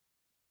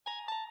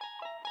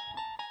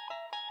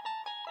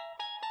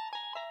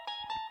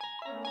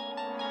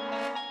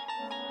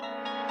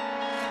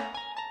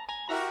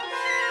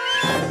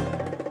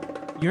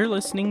You're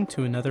listening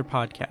to another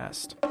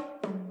podcast.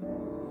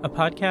 A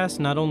podcast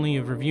not only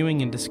of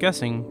reviewing and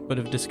discussing, but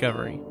of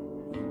discovery.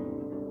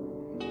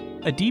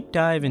 A deep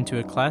dive into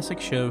a classic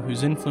show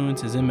whose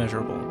influence is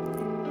immeasurable.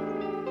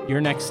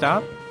 Your next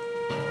stop?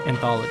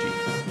 Anthology.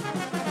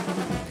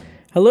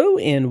 Hello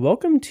and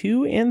welcome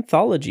to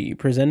Anthology,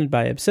 presented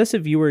by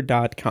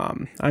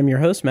ObsessiveViewer.com. I'm your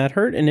host, Matt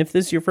Hurt, and if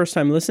this is your first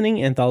time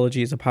listening,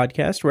 Anthology is a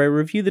podcast where I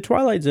review The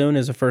Twilight Zone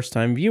as a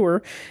first-time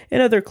viewer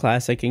and other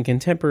classic and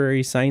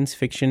contemporary science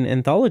fiction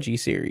anthology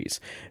series.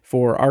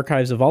 For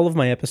archives of all of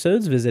my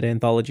episodes, visit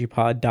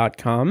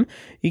AnthologyPod.com.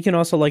 You can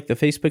also like the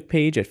Facebook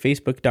page at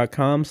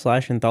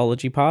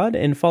Facebook.com/AnthologyPod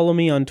and follow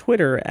me on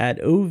Twitter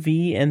at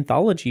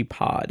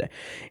OVAnthologyPod.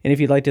 And if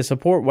you'd like to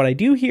support what I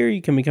do here,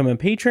 you can become a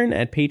patron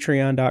at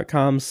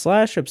patreon.com/obsessiveviewer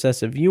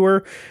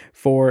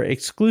for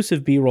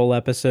exclusive B-roll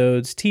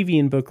episodes, TV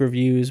and book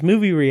reviews,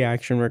 movie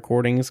reaction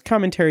recordings,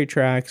 commentary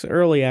tracks,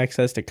 early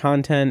access to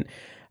content,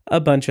 a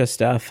bunch of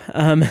stuff.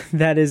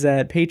 That is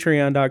at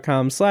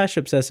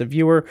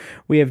patreon.com/obsessiveviewer.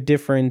 We have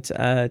different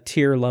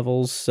tier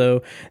levels.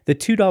 So the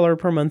 $2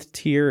 per month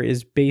tier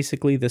is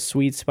basically the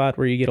sweet spot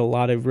where you get a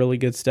lot of really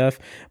good stuff.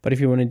 But if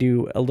you want to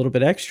do a little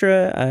bit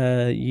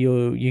extra,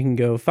 you can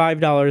go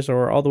 $5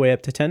 or all the way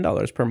up to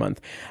 $10 per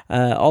month.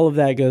 All of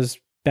that goes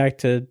back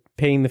to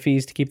paying the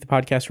fees to keep the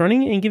podcast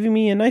running and giving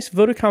me a nice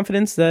vote of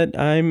confidence that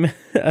I'm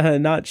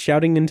not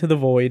shouting into the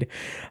void.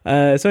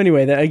 So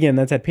anyway,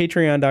 that's at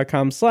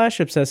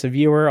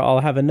patreon.com/obsessiveviewer. I'll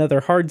have another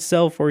hard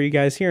sell for you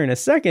guys here in a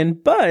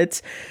second, but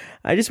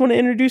I just want to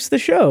introduce the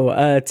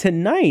show.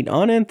 Tonight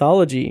on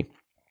Anthology,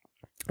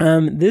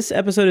 this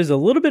episode is a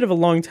little bit of a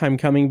long time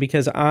coming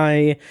because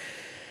I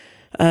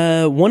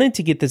wanted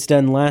to get this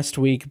done last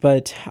week,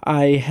 but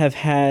I have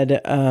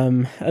had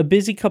a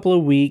busy couple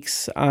of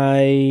weeks. I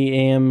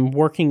am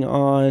working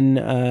on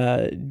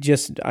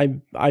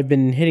I've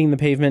been hitting the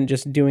pavement,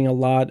 just doing a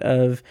lot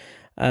of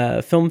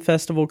film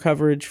festival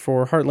coverage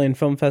for Heartland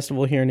Film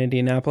Festival here in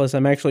Indianapolis.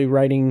 I'm actually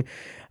writing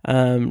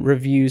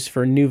reviews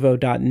for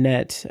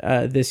Nuvo.net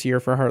this year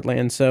for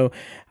Heartland, so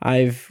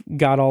I've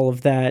got all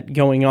of that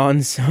going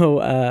on.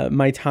 So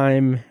my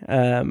time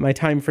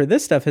for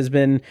this stuff has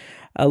been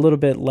a little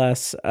bit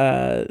less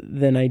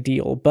than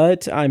ideal,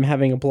 but I'm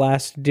having a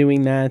blast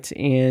doing that,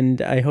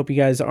 and I hope you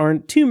guys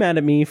aren't too mad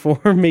at me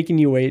for making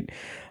you wait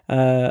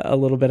a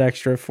little bit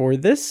extra for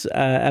this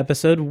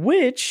episode,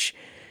 which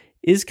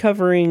is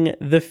covering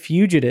The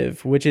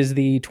Fugitive, which is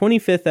the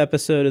 25th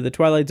episode of the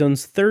Twilight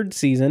Zone's third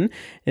season,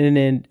 and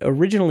it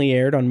originally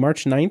aired on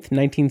March 9th,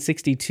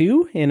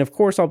 1962, and of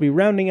course I'll be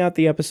rounding out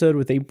the episode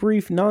with a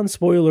brief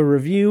non-spoiler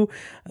review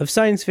of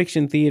Science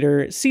Fiction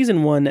Theater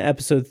Season 1,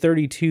 Episode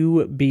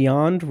 32,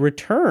 Beyond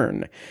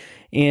Return.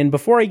 And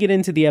before I get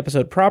into the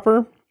episode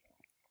proper,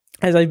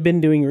 as I've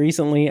been doing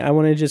recently, I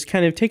want to just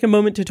kind of take a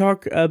moment to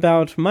talk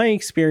about my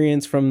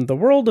experience from the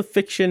world of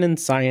fiction and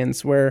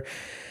science, where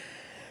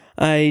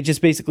I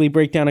just basically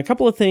break down a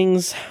couple of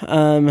things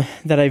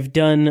that I've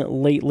done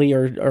lately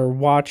or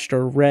watched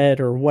or read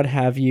or what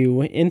have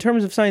you in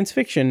terms of science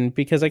fiction,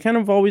 because I kind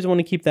of always want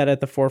to keep that at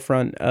the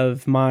forefront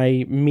of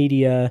my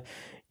media,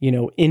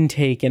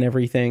 intake and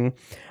everything.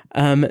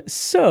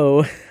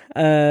 So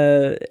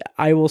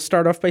I will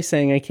start off by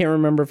saying, I can't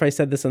remember if I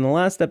said this in the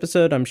last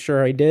episode, I'm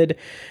sure I did,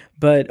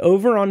 but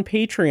over on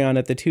Patreon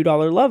at the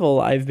 $2 level,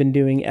 I've been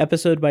doing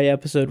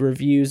episode-by-episode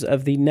reviews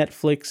of the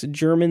Netflix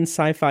German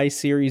sci-fi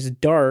series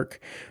Dark,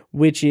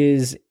 which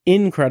is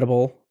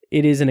incredible.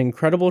 It is an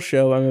incredible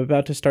show. I'm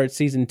about to start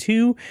season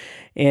 2,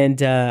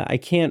 and I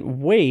can't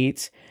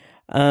wait.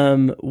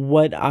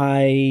 What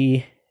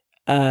I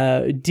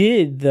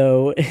did,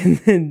 though,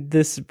 in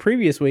this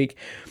previous week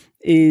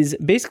is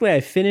basically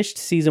I finished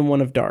season 1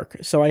 of Dark.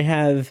 So I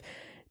have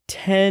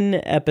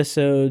 10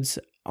 episodes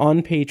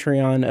on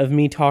Patreon of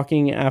me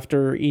talking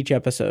after each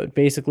episode.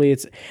 Basically,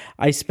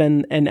 I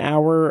spend an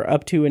hour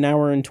up to an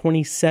hour and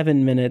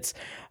 27 minutes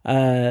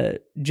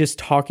just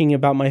talking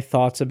about my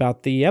thoughts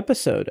about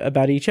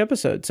each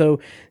episode. So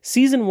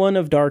season 1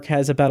 of Dark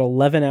has about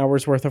 11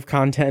 hours worth of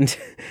content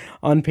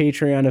on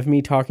Patreon of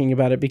me talking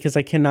about it because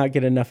I cannot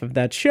get enough of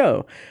that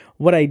show.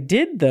 What I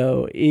did,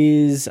 though,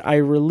 is I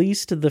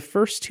released the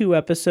first 2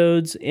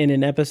 episodes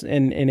in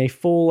a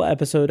full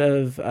episode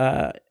of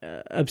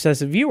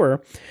Obsessive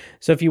Viewer.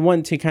 So if you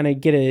want to kind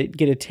of get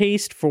a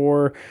taste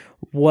for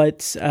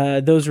what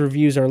those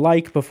reviews are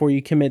like before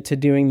you commit to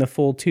doing the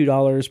full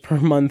 $2 per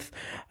month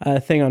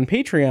thing on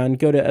Patreon,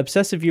 go to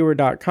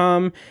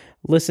obsessiveviewer.com,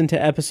 listen to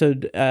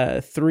episode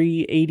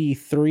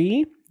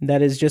 383.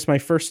 That is just my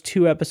first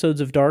 2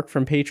 episodes of Dark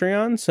from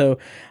Patreon. So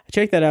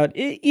check that out.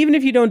 Even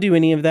if you don't do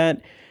any of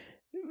that,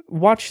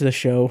 watch the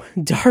show.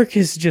 Dark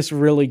is just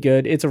really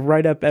good. It's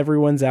right up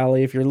everyone's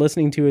alley. If you're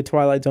listening to a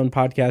Twilight Zone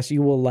podcast,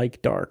 you will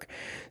like Dark.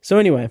 So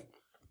anyway,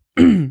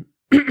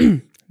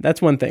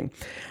 that's one thing.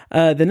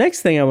 The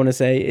next thing I want to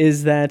say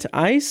is that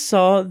I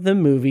saw the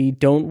movie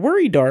Don't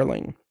Worry,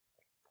 Darling.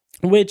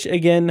 which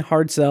again,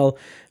 hard sell.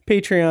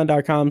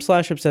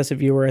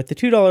 Patreon.com/obsessiveviewer. At the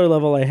 $2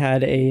 level, I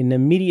had an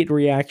immediate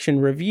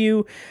reaction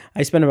review.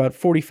 I spent about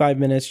 45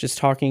 minutes just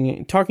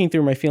talking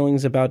through my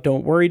feelings about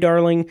Don't Worry,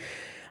 Darling.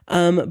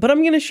 But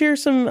I'm going to share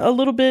a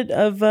little bit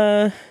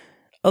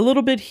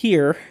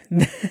here.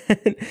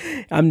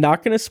 I'm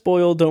not going to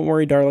spoil Don't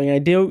Worry, Darling. I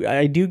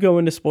do go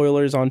into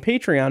spoilers on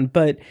Patreon,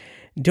 but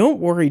Don't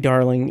Worry,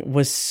 Darling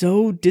was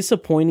so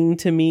disappointing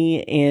to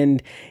me,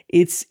 and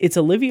it's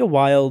Olivia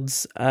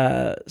Wilde's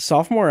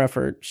sophomore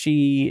effort.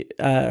 She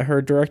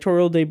her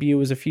directorial debut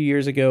was a few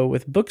years ago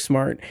with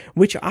Booksmart,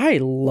 which I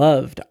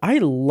loved. I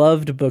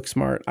loved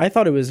Booksmart. I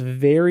thought it was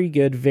very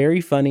good,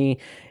 very funny,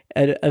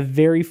 a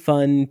very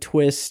fun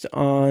twist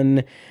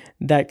on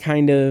that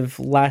kind of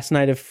last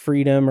night of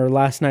freedom or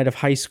last night of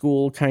high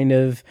school kind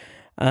of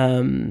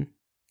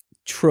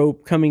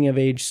trope, coming of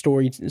age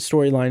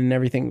storyline and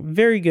everything.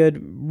 Very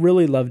good.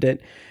 Really loved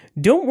it.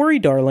 Don't Worry,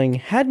 Darling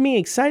had me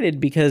excited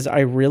because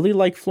I really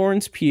like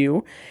Florence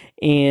Pugh,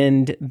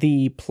 and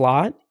the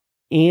plot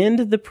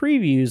and the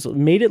previews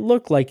made it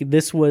look like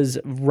this was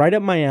right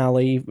up my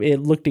alley.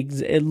 It looked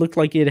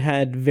like it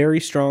had very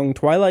strong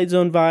Twilight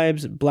Zone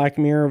vibes, Black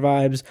Mirror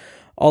vibes,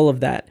 all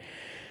of that.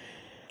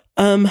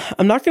 I'm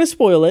not going to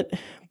spoil it,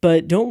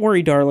 but Don't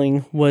Worry,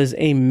 Darling was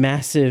a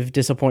massive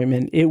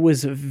disappointment. It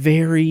was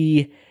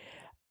very...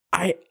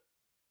 I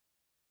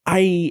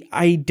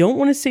don't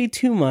want to say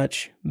too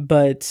much,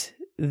 but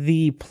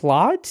the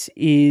plot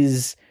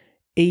is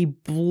a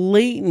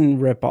blatant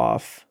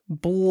ripoff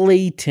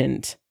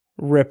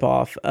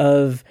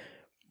of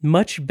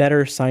much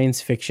better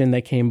science fiction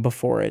that came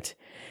before it.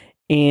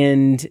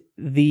 And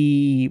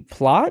the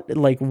plot,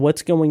 like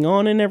what's going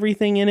on and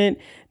everything in it,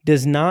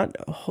 does not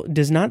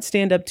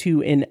stand up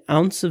to an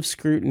ounce of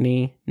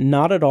scrutiny,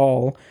 not at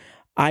all.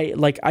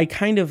 I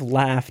kind of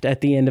laughed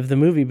at the end of the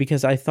movie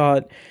because I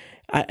thought,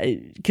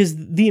 because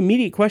the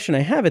immediate question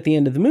I have at the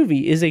end of the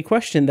movie is a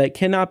question that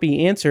cannot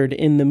be answered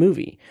in the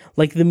movie.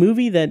 Like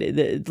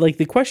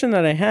the question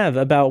that I have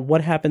about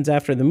what happens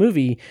after the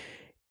movie,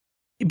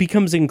 it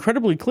becomes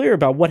incredibly clear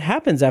about what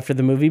happens after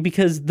the movie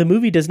because the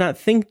movie does not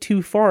think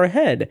too far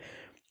ahead.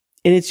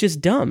 And it's just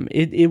dumb.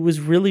 It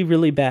was really,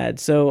 really bad.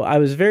 So I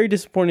was very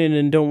disappointed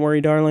in Don't Worry,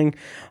 Darling.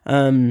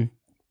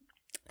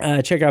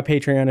 Check out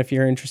Patreon if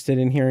you're interested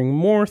in hearing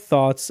more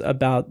thoughts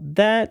about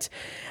that.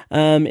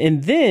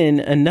 And then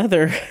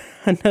another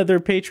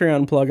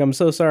Patreon plug. I'm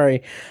so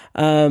sorry.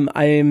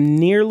 I am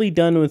nearly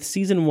done with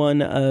season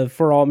 1 of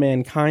For All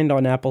Mankind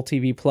on Apple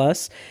TV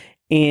Plus.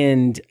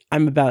 And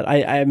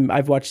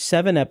I've watched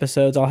 7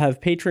 episodes. I'll have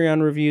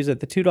Patreon reviews at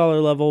the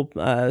 $2 level,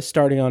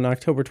 starting on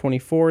October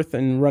 24th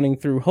and running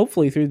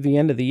hopefully through the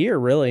end of the year,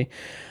 really,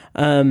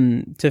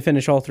 to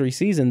finish all 3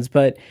 seasons.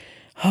 But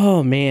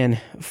oh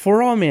man,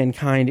 For All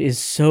Mankind is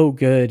so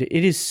good.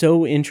 It is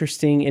so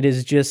interesting. It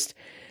is just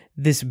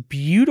this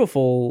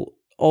beautiful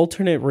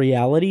alternate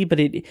reality,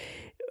 but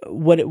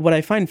what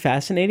I find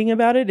fascinating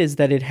about it is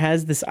that it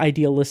has this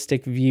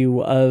idealistic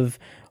view of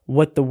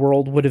what the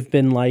world would have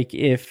been like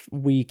if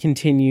we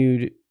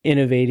continued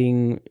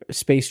innovating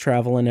space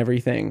travel and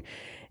everything.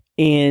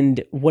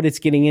 And what it's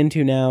getting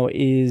into now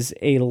is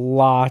a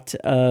lot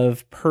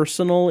of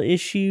personal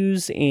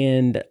issues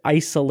and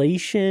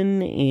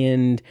isolation,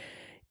 and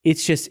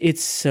it's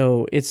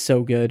so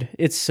good.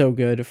 It's so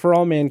good. For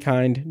All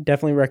Mankind,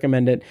 definitely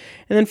recommend it.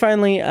 And then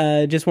finally,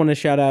 just want to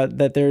shout out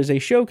that there's a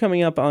show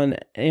coming up on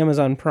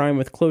Amazon Prime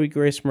with Chloe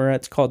Grace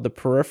Moretz called The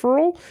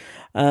Peripheral.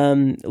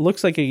 It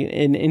looks like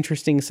an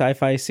interesting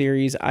sci-fi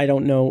series. I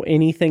don't know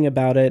anything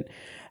about it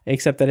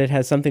except that it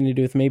has something to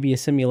do with maybe a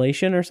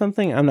simulation or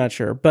something. I'm not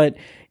sure, but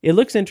it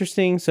looks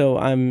interesting. So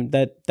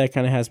that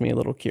kind of has me a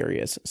little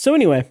curious. So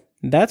anyway,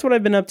 that's what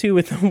I've been up to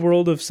with the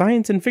world of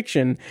science and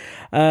fiction.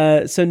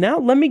 So now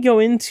let me go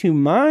into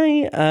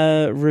my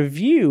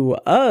review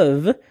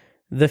of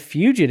The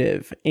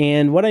Fugitive.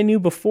 And what I knew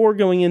before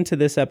going into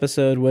this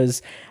episode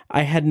was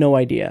I had no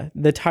idea.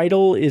 The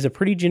title is a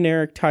pretty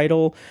generic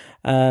title.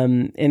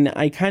 And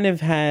I kind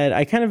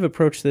of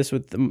approached this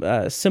with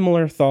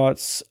similar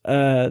thoughts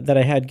that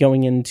I had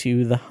going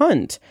into The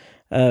Hunt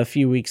a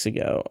few weeks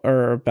ago,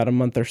 or about a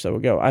month or so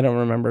ago. I don't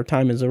remember.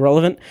 Time is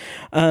irrelevant.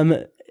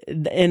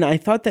 And I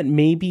thought that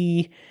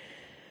maybe,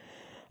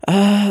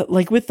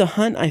 like with The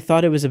Hunt, I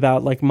thought it was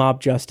about like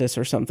mob justice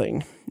or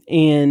something.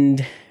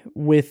 And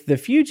with The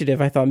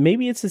Fugitive, I thought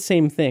maybe it's the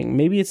same thing.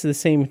 Maybe it's the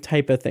same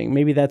type of thing.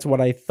 Maybe that's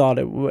what I thought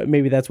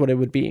maybe that's what it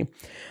would be.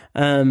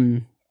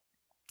 And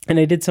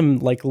I did some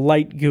like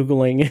light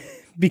Googling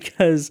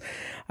because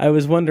I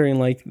was wondering,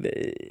 like,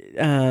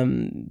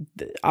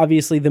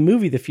 obviously the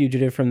movie The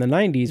Fugitive from the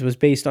 90s was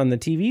based on the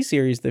TV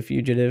series The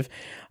Fugitive.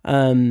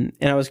 And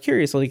I was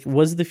curious, like,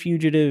 was The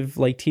Fugitive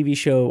like TV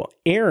show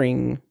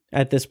airing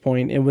at this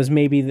point? It was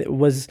maybe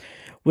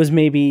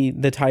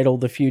the title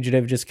The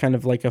Fugitive just kind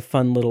of like a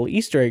fun little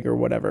Easter egg or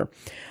whatever.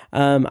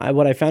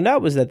 What I found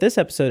out was that this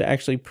episode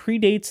actually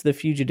predates the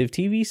Fugitive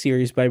TV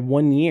series by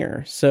 1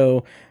 year.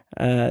 So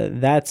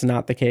that's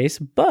not the case,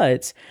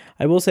 but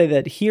I will say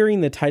that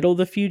hearing the title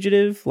The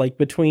Fugitive, like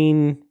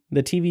between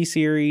the TV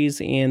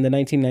series, and the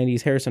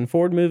 1990s Harrison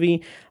Ford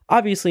movie,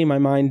 obviously my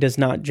mind does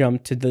not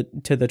jump to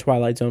the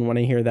Twilight Zone when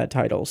I hear that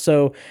title.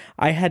 So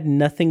I had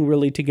nothing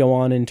really to go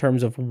on in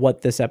terms of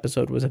what this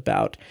episode was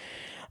about.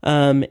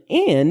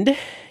 And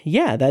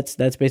yeah, that's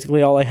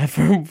basically all I have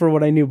for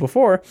what I knew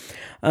before.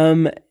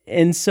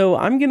 And so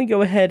I'm going to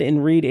go ahead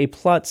and read a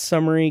plot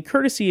summary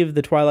courtesy of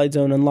The Twilight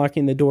Zone: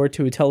 Unlocking the Door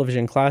to a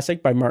Television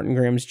Classic by Martin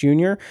Grams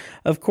Jr.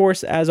 Of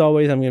course, as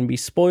always, I'm going to be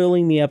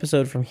spoiling the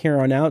episode from here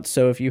on out.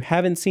 So if you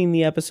haven't seen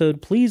the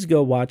episode, please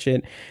go watch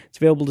it. It's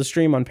available to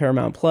stream on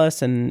Paramount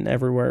Plus and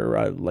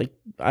everywhere.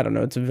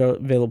 It's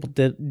available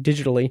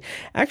digitally.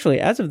 Actually,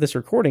 as of this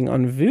recording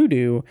on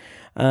Vudu,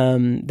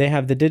 they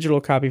have the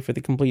digital copy for the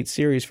complete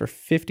series for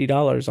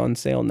 $50 on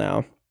sale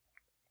now,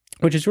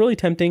 which is really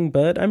tempting,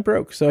 but I'm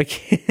broke, so I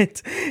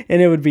can't.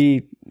 And it would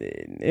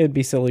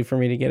be silly for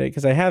me to get it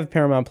because I have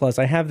Paramount Plus.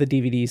 I have the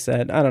DVD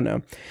set. I don't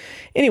know.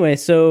 Anyway,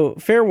 so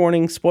fair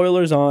warning,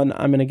 spoilers on.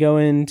 I'm going to go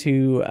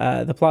into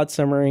the plot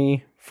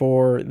summary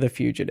for The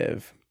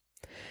Fugitive.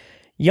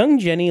 Young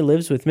Jenny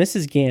lives with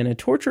Mrs. Gann, a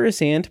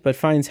torturous aunt, but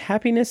finds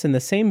happiness in the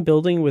same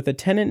building with a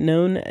tenant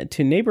known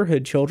to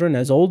neighborhood children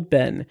as Old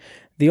Ben.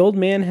 The old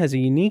man has a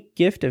unique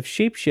gift of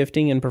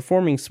shape-shifting and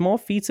performing small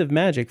feats of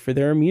magic for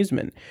their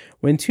amusement.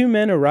 When two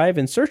men arrive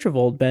in search of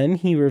Old Ben,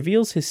 he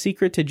reveals his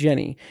secret to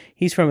Jenny.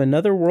 He's from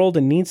another world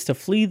and needs to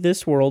flee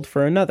this world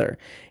for another.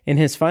 In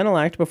his final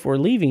act before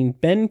leaving,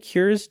 Ben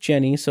cures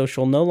Jenny so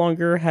she'll no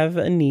longer have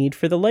a need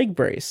for the leg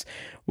brace.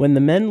 When the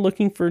men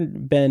looking for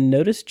Ben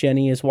notice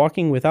Jenny is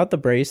walking without the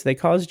brace, they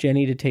cause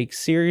Jenny to take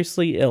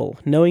seriously ill,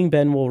 knowing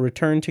Ben will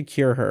return to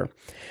cure her.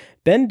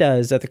 Ben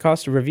does, at the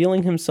cost of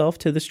revealing himself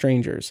to the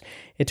strangers.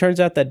 It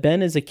turns out that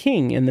Ben is a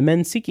king, and the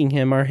men seeking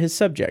him are his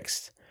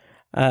subjects.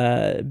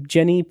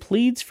 Jenny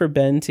pleads for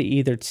Ben to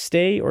either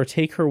stay or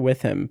take her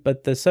with him,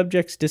 but the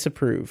subjects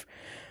disapprove,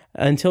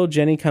 until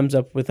Jenny comes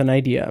up with an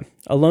idea.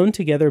 Alone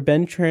together,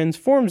 Ben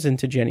transforms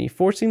into Jenny,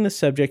 forcing the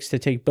subjects to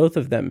take both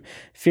of them,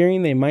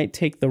 fearing they might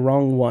take the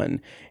wrong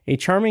one. A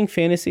charming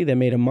fantasy that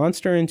made a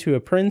monster into a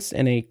prince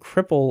and a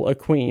cripple a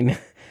queen.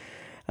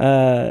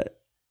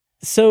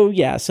 So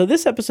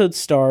this episode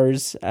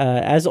stars,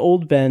 as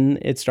Old Ben,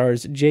 it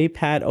stars J.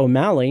 Pat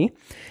O'Malley,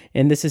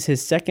 and this is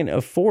his second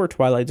of 4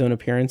 Twilight Zone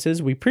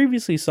appearances. We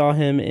previously saw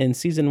him in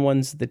Season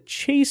 1's The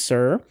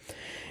Chaser,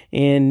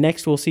 and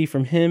next we'll see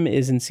from him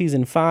is in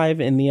Season 5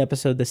 in the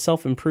episode The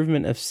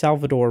Self-Improvement of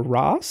Salvador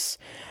Ross.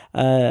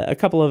 A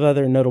couple of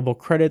other notable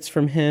credits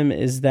from him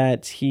is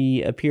that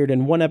he appeared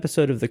in one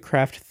episode of The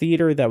Kraft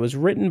Theater that was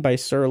written by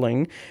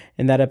Serling,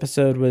 and that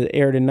episode was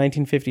aired in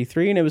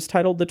 1953, and it was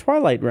titled The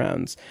Twilight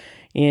Rounds.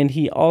 And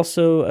he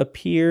also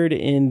appeared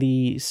in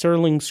the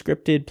Serling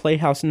scripted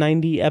Playhouse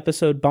 90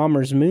 episode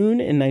Bomber's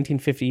Moon in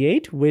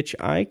 1958, which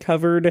I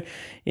covered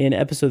in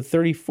episode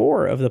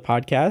 34 of the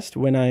podcast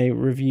when I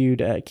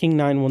reviewed King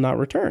 9 Will Not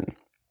Return.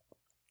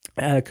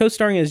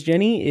 Co-starring as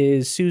Jenny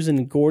is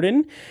Susan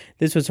Gordon.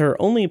 This was her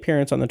only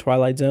appearance on The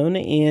Twilight Zone,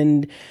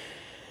 and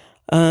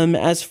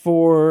as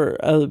for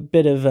a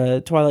bit of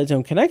a Twilight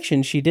Zone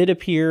connection, she did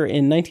appear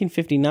in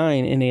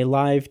 1959 in a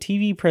live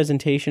TV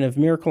presentation of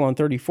Miracle on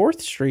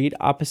 34th Street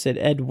opposite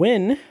Ed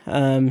Wynn,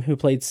 who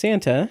played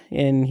Santa,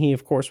 and he,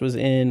 of course, was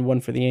in One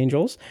for the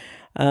Angels.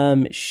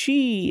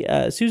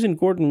 Susan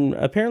Gordon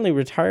apparently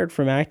retired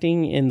from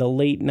acting in the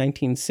late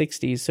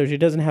 1960s, so she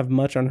doesn't have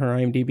much on her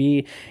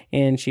IMDb,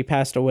 and she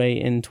passed away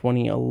in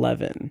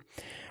 2011.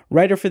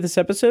 Writer for this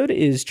episode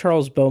is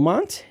Charles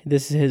Beaumont.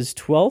 This is his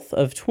 12th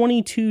of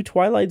 22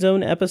 Twilight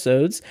Zone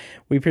episodes.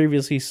 We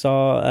previously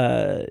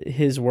saw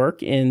his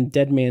work in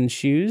Dead Man's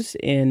Shoes,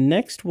 and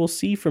next we'll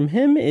see from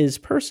him is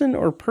Person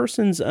or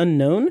Persons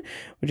Unknown,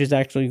 which is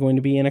actually going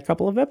to be in a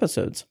couple of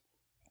episodes.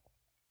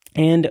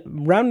 And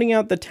rounding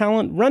out the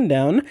talent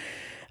rundown,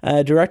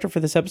 director for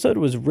this episode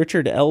was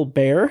Richard L.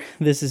 Baer.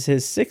 This is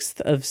his 6th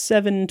of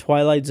 7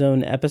 Twilight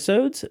Zone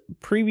episodes.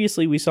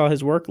 Previously, we saw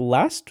his work the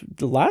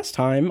last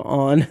time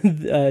on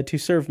To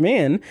Serve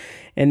Man,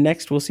 and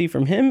next we'll see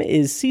from him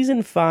is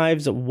Season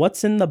 5's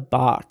What's in the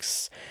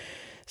Box.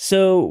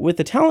 So with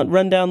the talent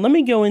rundown, let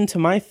me go into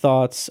my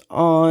thoughts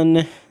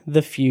on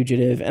The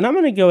Fugitive. And I'm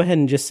going to go ahead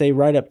and just say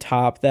right up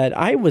top that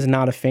I was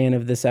not a fan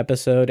of this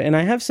episode, and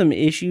I have some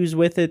issues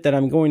with it that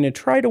I'm going to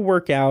try to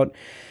work out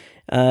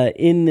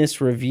in this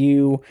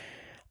review.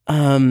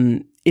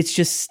 It's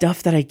just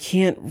stuff that I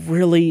can't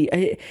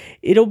really...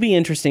 It'll be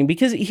interesting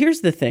because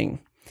here's the thing.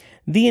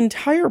 The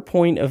entire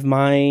point of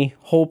my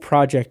whole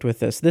project with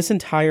this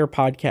entire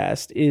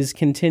podcast is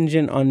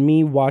contingent on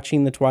me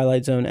watching The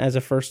Twilight Zone as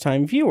a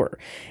first-time viewer.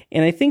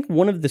 And I think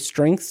one of the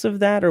strengths of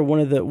that, or one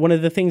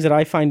of the things that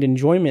I find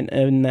enjoyment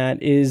in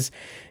that, is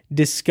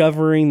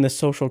discovering the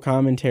social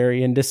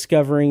commentary and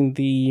discovering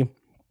the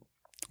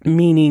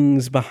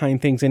meanings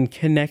behind things and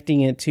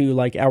connecting it to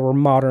like our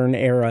modern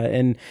era.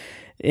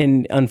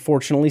 And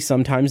unfortunately,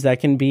 sometimes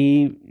that can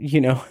be,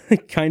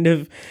 kind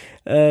of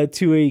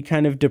to a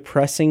kind of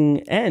depressing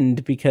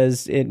end,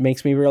 because it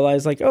makes me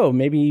realize like, oh,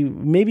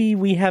 maybe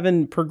we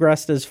haven't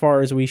progressed as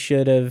far as we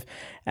should have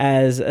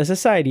as a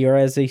society or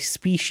as a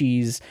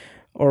species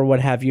or what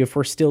have you if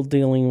we're still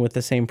dealing with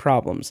the same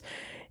problems.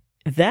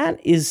 That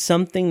is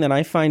something that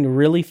I find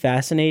really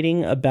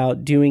fascinating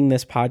about doing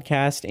this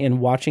podcast and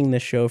watching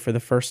this show for the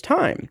first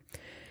time.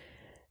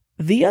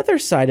 The other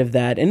side of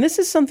that, and this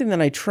is something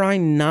that I try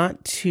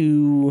not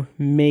to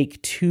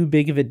make too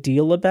big of a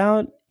deal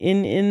about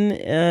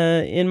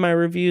in my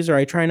reviews, or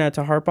I try not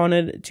to harp on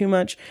it too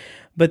much,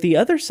 but the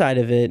other side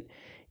of it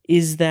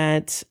is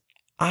that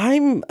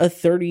I'm a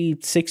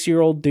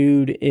 36-year-old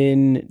dude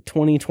in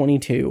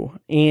 2022,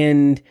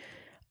 and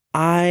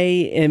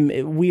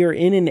we are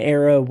in an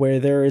era where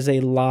there is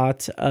a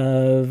lot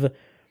of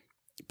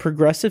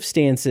progressive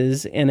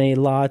stances and a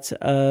lot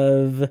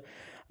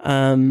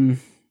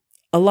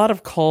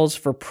of calls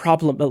for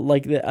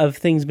of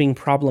things being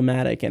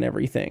problematic and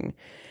everything.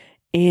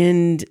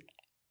 And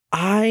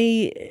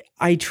I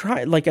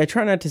try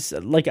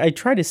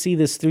to see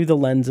this through the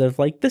lens of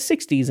like the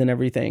 60s and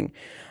everything.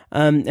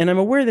 And I'm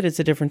aware that it's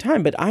a different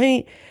time, but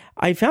I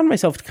found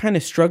myself kind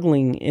of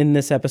struggling in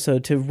this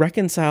episode to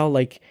reconcile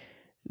like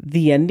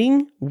the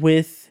ending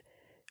with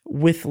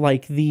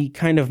like the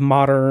kind of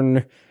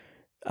modern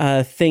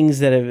things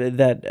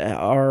that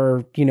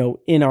are, you know,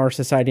 in our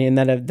society and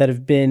that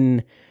have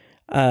been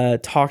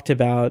talked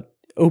about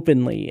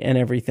openly and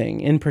everything.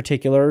 In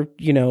particular,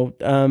 you know,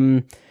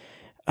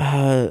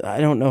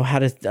 I don't know how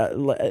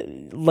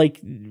to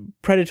like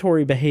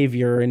predatory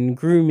behavior and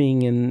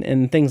grooming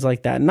and things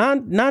like that.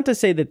 Not to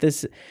say that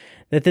this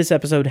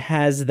episode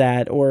has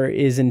that or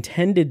is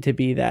intended to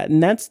be that.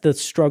 And that's the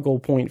struggle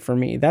point for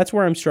me. That's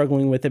where I'm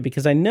struggling with it,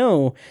 because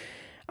I'm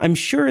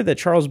sure that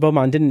Charles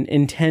Beaumont didn't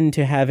intend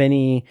to have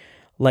any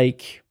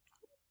like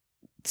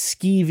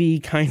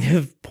skeevy kind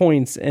of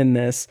points in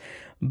this,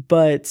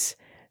 but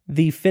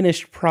the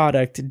finished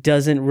product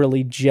doesn't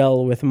really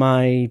gel with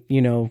my,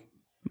 you know,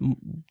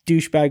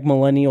 douchebag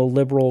millennial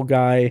liberal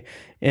guy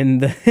in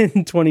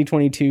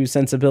 2022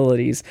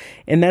 sensibilities.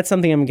 And that's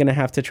something I'm going to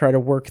have to try to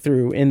work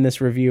through in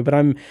this review.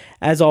 But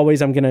as always,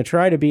 I'm going to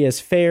try to be as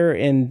fair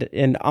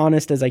and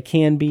honest as I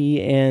can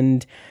be.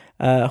 And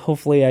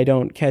hopefully I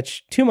don't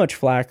catch too much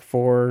flack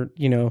for,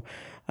 you know,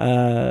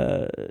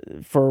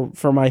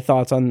 for my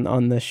thoughts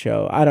on this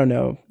show. I don't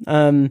know.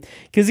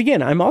 'Cause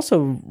again, I'm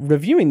also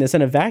reviewing this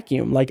in a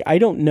vacuum. Like, I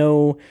don't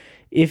know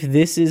if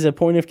this is a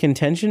point of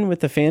contention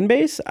with the fan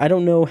base. I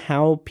don't know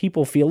how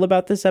people feel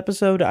about this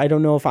episode. I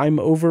don't know if I'm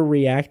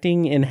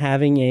overreacting and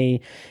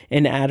having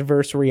an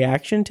adverse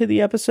reaction to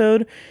the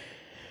episode,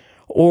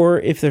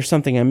 or if there's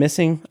something I'm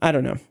missing. I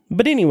don't know.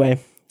 But anyway,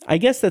 I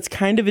guess that's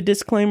kind of a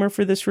disclaimer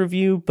for this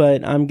review,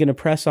 but I'm going to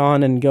press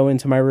on and go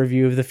into my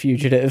review of The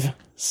Fugitive.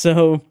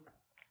 So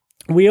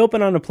we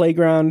open on a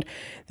playground.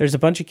 There's a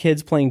bunch of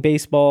kids playing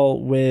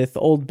baseball with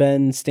old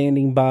Ben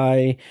standing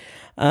by.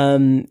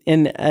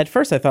 And at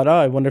first I thought,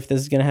 I wonder if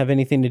this is going to have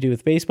anything to do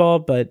with baseball,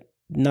 but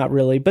not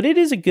really. But it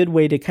is a good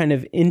way to kind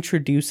of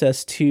introduce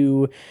us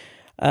to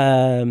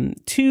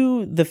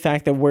the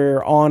fact that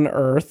we're on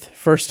Earth,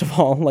 first of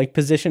all, like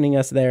positioning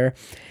us there,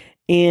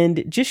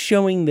 and just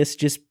showing this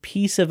just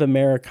piece of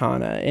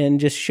Americana, and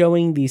just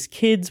showing these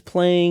kids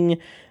playing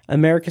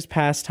America's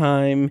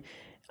pastime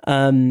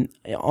on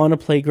a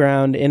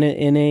playground in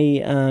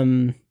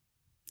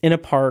a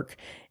park.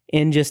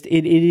 And just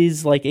it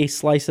is like a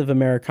slice of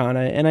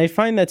Americana, and I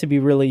find that to be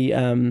really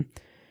a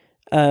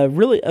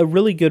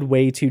really good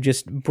way to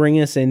just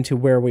bring us into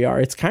where we are.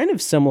 It's kind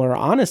of similar,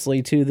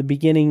 honestly, to the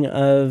beginning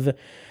of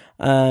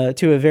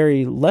to a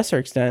very lesser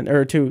extent,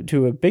 or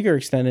to a bigger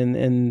extent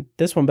in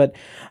this one, but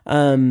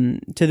to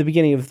the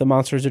beginning of The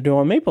Monsters Are Due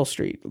on Maple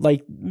Street.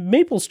 Like,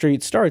 Maple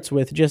Street starts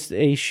with just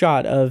a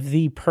shot of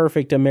the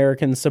perfect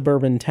American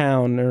suburban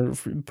town, or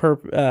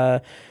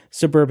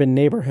suburban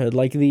neighborhood,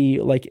 like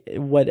that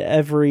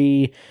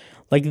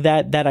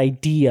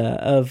idea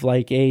of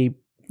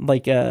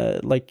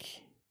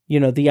you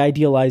know, the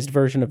idealized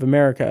version of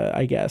America,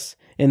 I guess,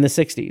 in the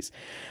 60s.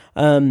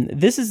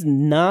 This is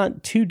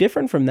not too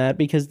different from that,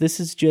 because this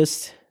is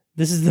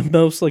the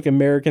most like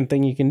American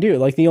thing you can do.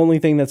 Like, the only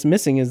thing that's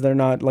missing is they're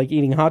not like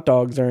eating hot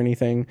dogs or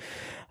anything.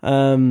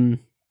 So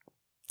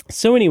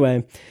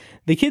anyway,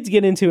 the kids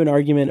get into an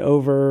argument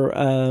over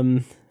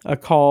a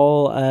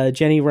call.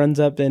 Jenny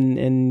runs up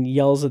and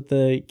yells at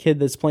the kid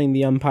that's playing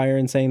the umpire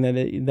and saying that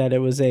it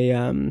was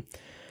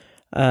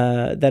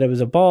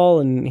a ball,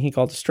 and he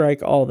called a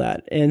strike, all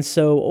that. And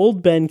so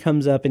old Ben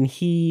comes up and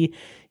he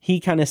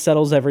kind of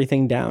settles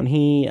everything down.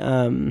 He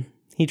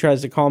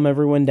tries to calm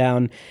everyone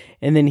down,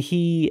 and then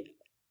he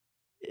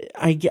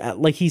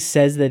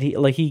says that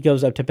he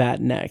goes up to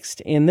bat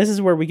next. And this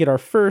is where we get our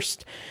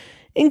first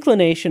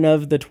inclination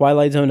of the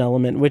Twilight Zone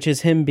element, which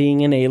is him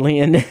being an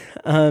alien.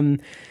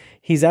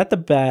 He's at the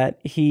bat,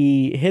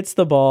 he hits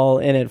the ball,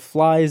 and it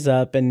flies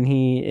up, and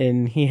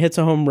he hits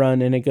a home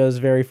run, and it goes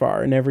very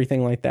far, and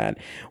everything like that,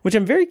 which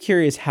I'm very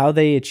curious how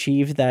they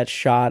achieved that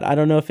shot. I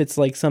don't know if it's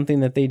like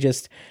something that they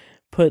just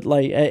put,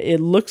 like, it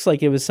looks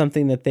like it was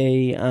something that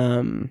they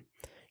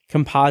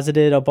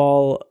composited a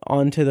ball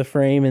onto the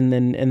frame and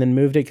then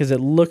moved it, because it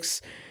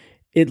looks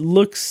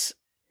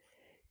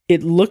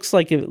it looks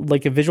like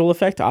a visual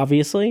effect,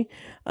 obviously.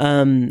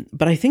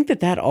 But I think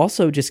that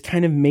also just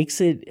kind of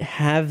makes it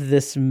have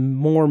this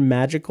more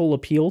magical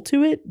appeal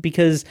to it,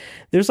 because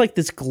there's like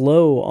this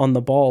glow on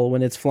the ball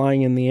when it's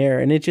flying in the air.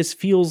 And it just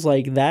feels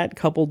like that,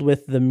 coupled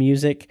with the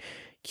music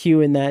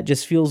cue in that,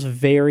 just feels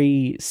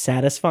very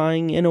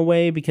satisfying in a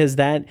way, because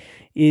that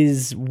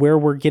is where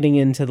we're getting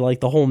into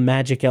like the whole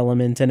magic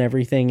element and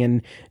everything,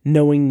 and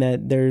knowing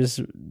that there's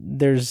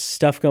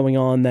stuff going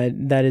on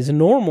that is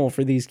normal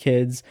for these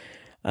kids,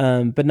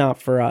 but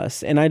not for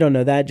us. And I don't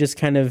know, that just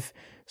kind of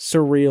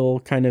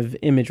surreal kind of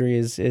imagery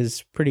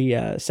is pretty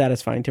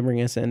satisfying to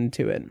bring us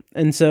into it.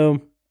 And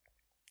so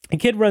a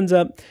kid runs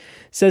up,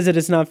 says that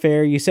it's not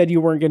fair. You said you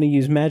weren't going to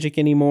use magic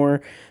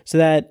anymore. So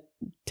that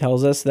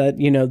tells us that,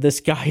 this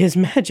guy is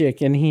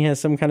magic and he has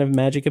some kind of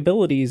magic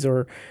abilities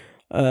or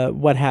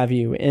what have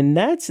you. And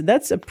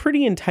that's a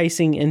pretty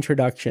enticing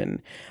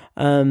introduction.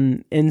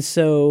 And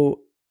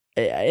so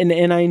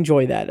and I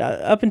enjoy that.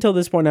 Up until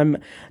this point, I'm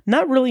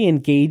not really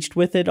engaged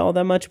with it all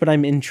that much, but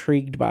I'm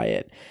intrigued by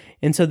it.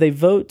 And so they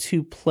vote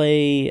to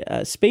play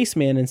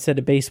Spaceman instead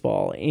of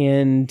baseball.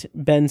 And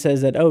Ben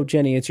says that, "Oh,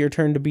 Jenny, it's your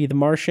turn to be the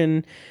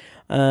Martian."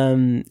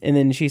 And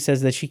then she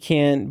says that she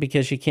can't,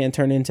 because she can't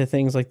turn into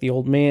things like the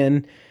old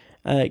man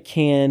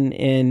can.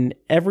 And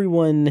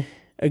everyone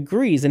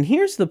agrees. And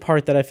here's the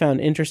part that I found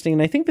interesting.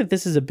 And I think that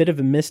this is a bit of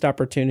a missed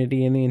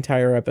opportunity in the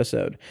entire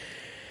episode.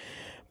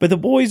 But the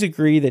boys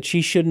agree that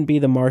she shouldn't be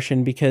the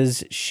Martian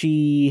because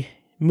she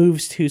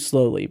moves too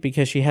slowly,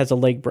 because she has a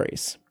leg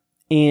brace.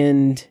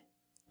 And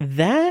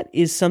that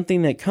is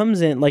something that comes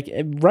in like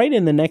right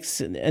in the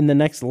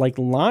next like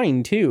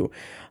line too.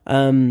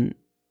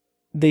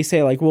 They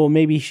say like, well,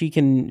 maybe she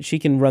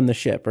can run the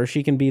ship, or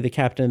she can be the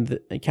captain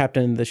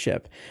of the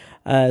ship.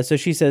 So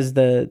she says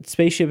the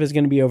spaceship is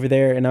going to be over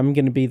there and I'm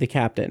going to be the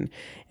captain.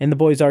 And the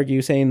boys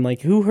argue, saying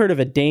like, who heard of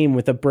a dame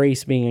with a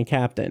brace being a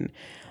captain?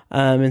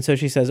 And so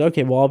she says,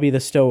 okay, well, I'll be the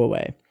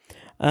stowaway.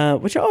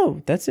 Which,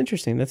 that's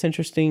interesting. That's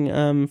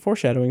interesting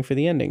foreshadowing for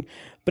the ending.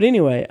 But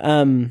anyway,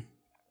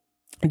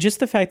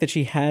 just the fact that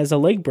she has a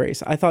leg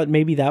brace, I thought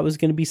maybe that was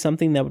going to be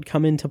something that would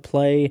come into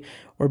play,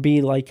 or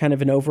be like kind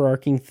of an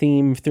overarching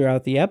theme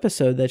throughout the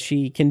episode, that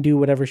she can do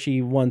whatever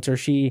she wants, or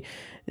she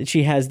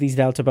has these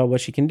doubts about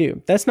what she can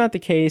do. That's not the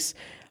case.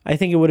 I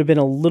think it would have been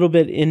a little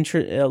bit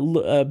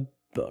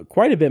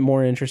quite a bit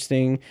more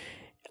interesting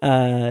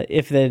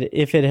if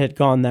it had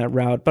gone that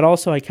route. But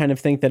also, I kind of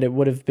think that it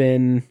would have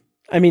been,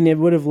 it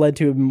would have led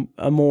to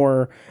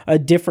a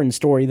different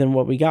story than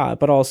what we got,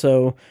 but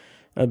also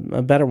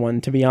a better one,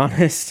 to be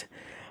honest.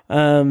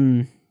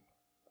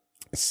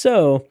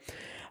 So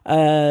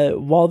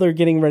while they're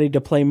getting ready to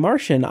play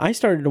Martian, I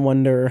started to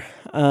wonder,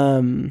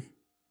 are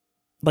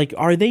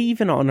they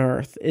even on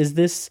Earth? Is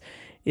this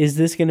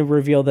going to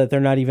reveal that they're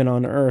not even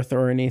on Earth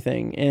or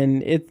anything?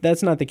 And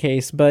that's not the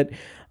case, but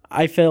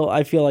I feel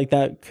like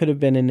that could have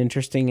been an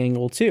interesting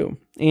angle too.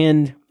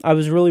 And I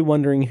was really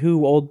wondering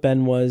who old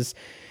Ben was,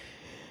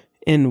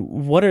 and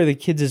what are the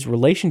kids'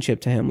 relationship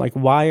to him? Like,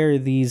 why are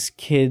these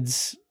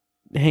kids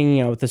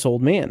hanging out with this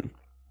old man?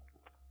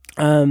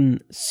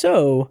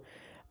 So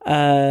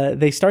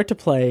they start to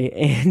play,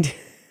 and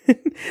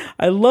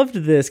I loved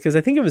this because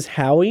I think it was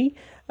Howie.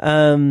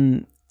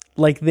 They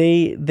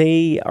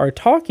are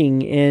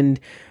talking, and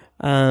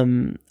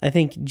I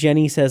think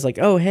Jenny says like,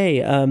 "Oh, hey,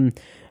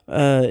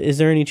 is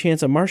there any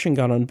chance a Martian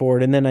got on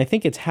board?" And then I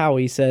think it's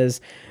Howie says,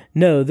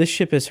 "No, this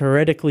ship is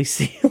heretically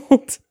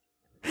sealed,"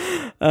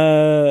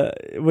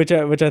 which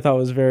I thought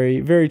was very,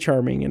 very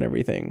charming and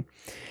everything.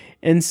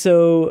 And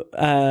so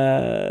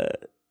the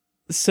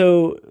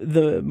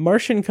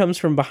Martian comes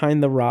from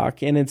behind the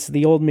rock, and it's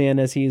the old man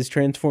as he is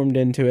transformed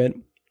into it.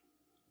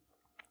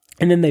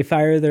 And then they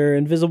fire their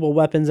invisible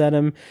weapons at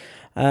him,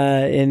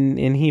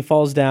 and he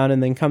falls down,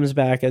 and then comes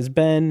back as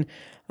Ben,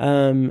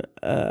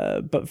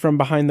 but from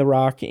behind the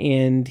rock,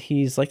 and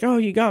he's like, "Oh,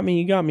 you got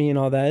me," and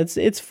all that.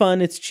 It's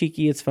fun, it's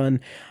cheeky, it's fun.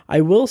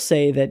 I will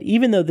say that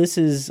even though this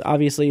is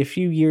obviously a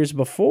few years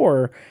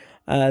before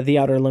The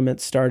Outer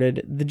Limits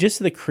started, just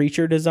the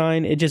creature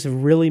design, it just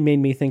really made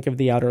me think of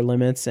The Outer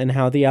Limits, and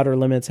how The Outer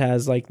Limits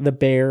has like the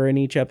bear in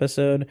each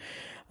episode.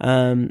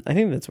 I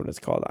think that's what it's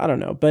called. I don't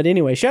know. But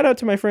anyway, shout out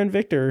to my friend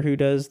Victor, who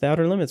does the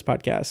Outer Limits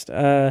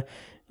podcast.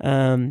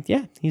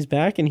 He's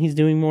back and he's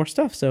doing more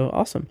stuff. So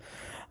awesome.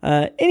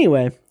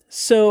 Anyway,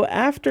 so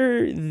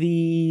after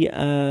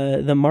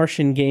the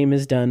Martian game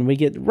is done, we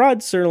get Rod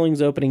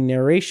Serling's opening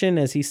narration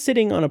as he's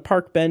sitting on a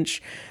park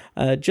bench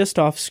just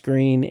off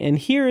screen. And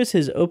here is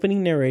his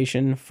opening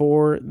narration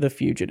for The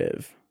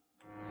Fugitive.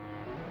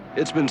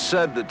 It's been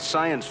said that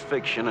science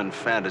fiction and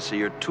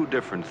fantasy are two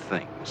different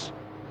things.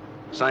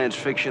 Science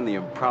fiction, the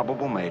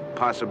improbable made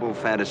possible.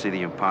 Fantasy,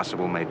 the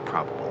impossible made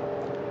probable.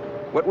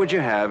 What would you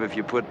have if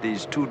you put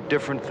these two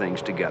different things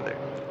together?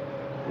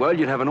 Well,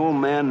 you'd have an old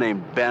man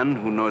named Ben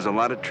who knows a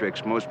lot of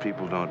tricks most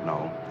people don't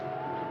know,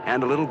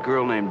 and a little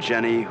girl named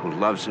Jenny who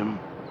loves him,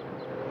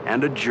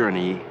 and a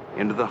journey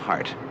into the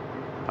heart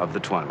of the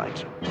Twilight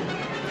Zone.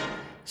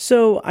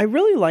 So I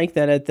really like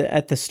that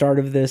at the start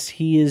of this,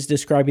 he is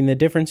describing the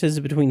differences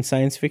between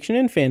science fiction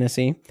and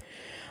fantasy.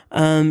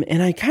 And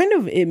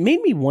it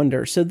made me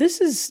wonder. So this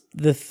is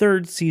the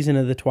third season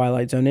of the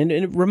Twilight Zone, and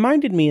it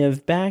reminded me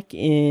of back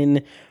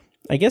in,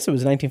 I guess it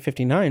was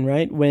 1959,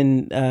 right?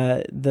 When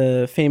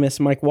the famous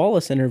Mike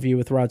Wallace interview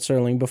with Rod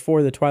Serling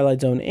before the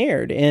Twilight Zone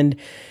aired. And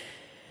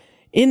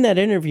in that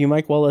interview,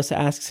 Mike Wallace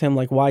asks him,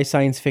 like, why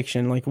science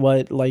fiction? Like,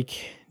 what, like,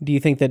 do you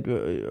think that,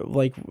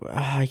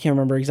 I can't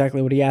remember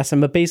exactly what he asked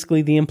him, but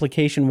basically the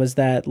implication was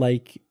that,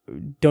 like,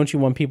 don't you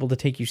want people to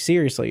take you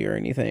seriously or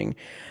anything?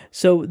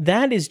 So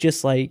that is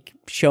just, like,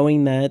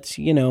 showing that,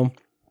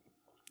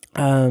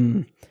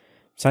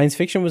 science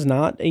fiction was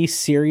not a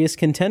serious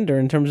contender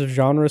in terms of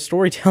genre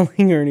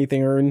storytelling or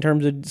anything, or in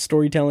terms of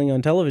storytelling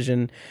on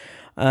television.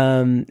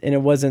 And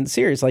it wasn't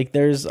serious. Like,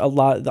 there's a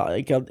lot,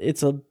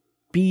 it's a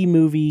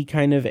B-movie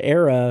kind of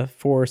era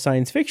for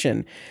science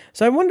fiction.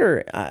 So I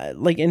wonder,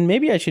 and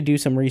maybe I should do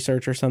some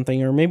research or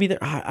something, or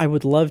maybe I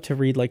would love to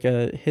read like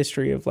a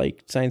history of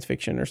like science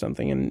fiction or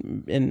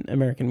something in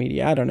American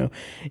media. I don't know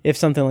if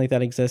something like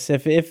that exists.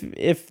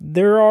 If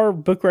there are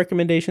book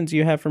recommendations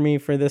you have for me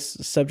for this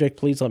subject,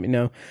 please let me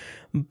know.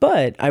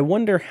 But I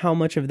wonder how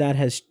much of that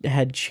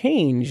had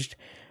changed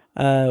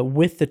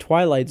with the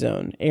Twilight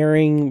Zone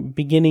airing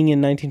beginning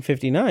in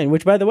 1959,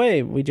 which, by the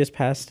way, we just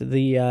passed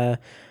the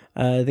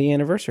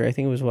anniversary. I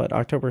think it was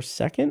October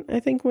 2nd, I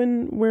think,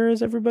 when Where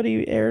Is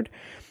Everybody aired.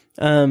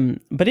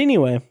 But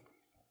anyway,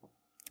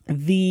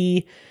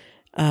 so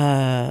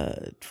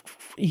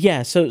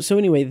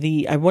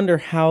anyway, I wonder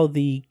how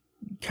the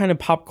kind of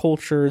pop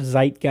culture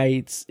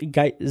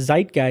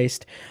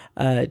zeitgeist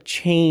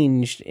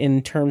changed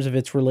in terms of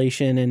its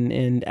relation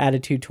and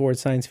attitude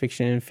towards science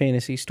fiction and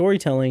fantasy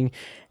storytelling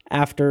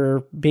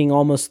after being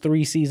almost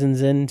 3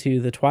 seasons into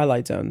the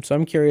Twilight Zone. So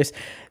I'm curious.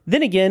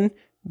 Then again,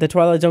 the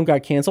Twilight Zone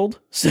got canceled,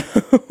 so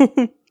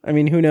I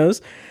mean, who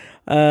knows?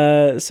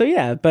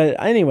 But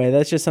anyway,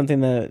 that's just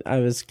something that I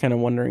was kind of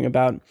wondering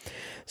about.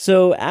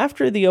 So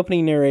after the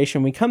opening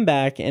narration, we come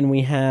back and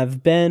we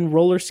have Ben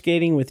roller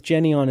skating with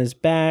Jenny on his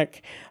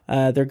back.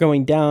 They're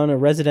going down a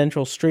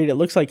residential street. It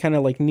looks like kind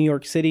of like New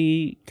York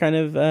City kind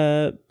of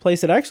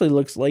place. It actually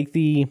looks like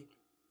the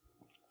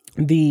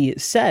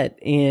set,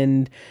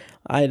 and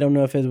I don't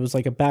know if it was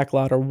like a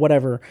backlot or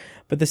whatever,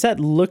 but the set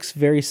looks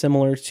very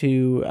similar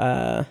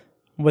to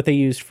what they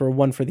used for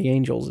One for the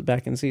Angels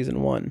back in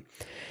season 1.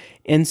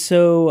 And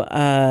so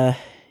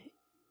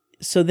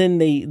then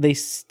they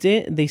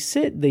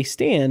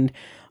stand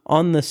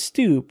on the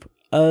stoop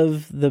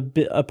of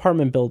the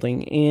apartment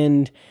building,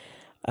 and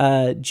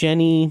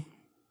Jenny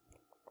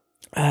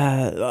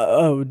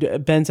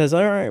Ben says,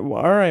 all right,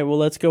 well,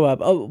 let's go up.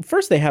 Oh,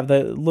 first they have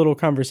the little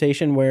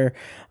conversation where,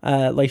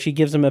 she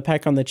gives him a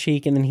peck on the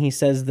cheek, and then he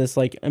says this,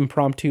 like,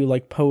 impromptu,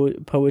 like,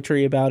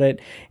 poetry about it.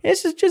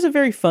 It's just a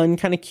very fun,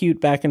 kind of cute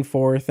back and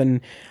forth,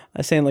 and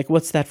saying, like,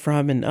 what's that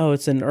from? And, oh,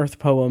 it's an Earth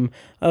poem.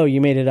 Oh,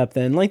 you made it up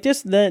then. Like,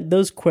 just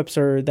those quips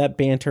that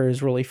banter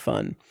is really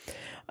fun.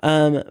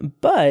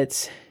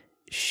 But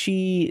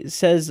she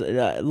says,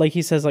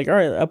 he says, like, all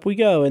right, up we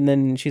go. And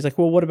then she's like,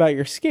 well, what about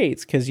your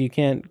skates? Because you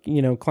can't,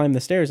 climb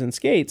the stairs in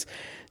skates.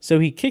 So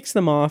he kicks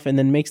them off and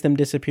then makes them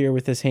disappear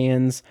with his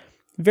hands.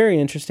 Very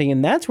interesting.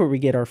 And that's where we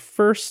get our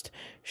first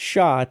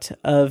shot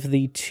of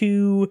the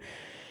two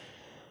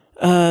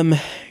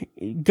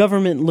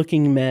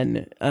government-looking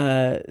men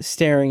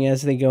staring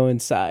as they go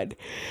inside.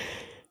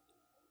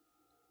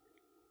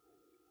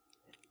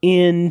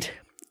 And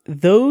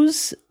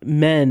those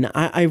men,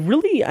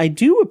 I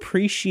do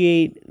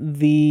appreciate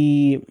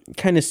the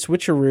kind of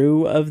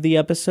switcheroo of the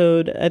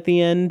episode at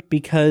the end,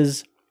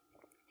 because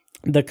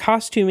the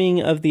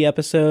costuming of the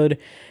episode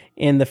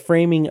and the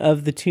framing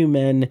of the two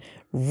men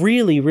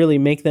really, really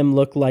make them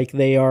look like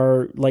they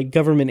are like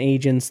government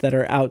agents that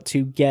are out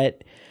to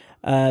get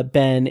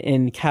Ben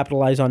and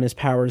capitalize on his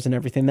powers and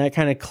everything. That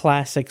kind of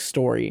classic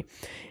story.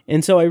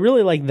 And so I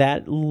really like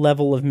that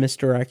level of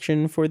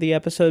misdirection for the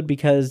episode,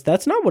 because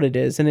that's not what it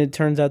is. And it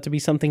turns out to be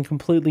something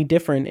completely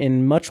different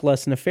and much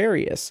less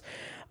nefarious.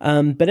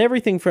 But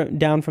everything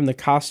down from the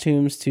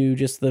costumes to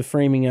just the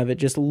framing of it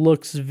just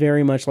looks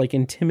very much like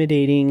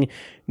intimidating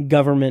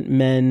government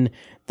men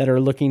that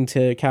are looking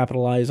to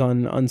capitalize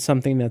on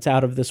something that's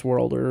out of this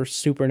world or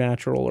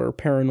supernatural or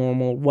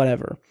paranormal,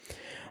 whatever.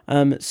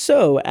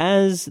 So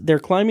as they're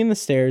climbing the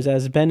stairs,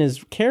 as Ben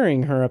is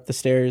carrying her up the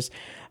stairs,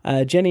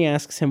 Jenny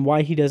asks him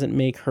why he doesn't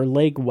make her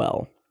leg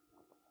well.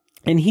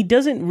 And he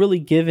doesn't really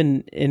give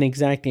an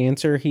exact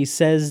answer. He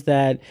says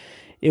that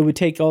it would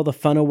take all the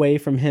fun away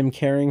from him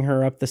carrying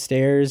her up the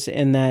stairs,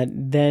 and that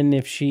then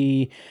if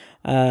he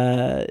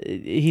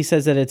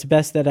says that it's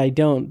best that I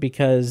don't,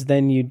 because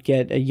then you'd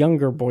get a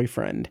younger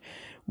boyfriend.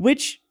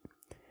 Which,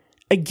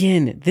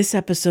 again, this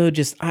episode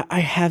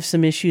I have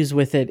some issues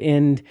with it,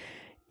 and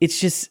it's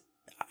just,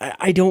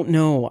 I don't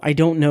know. I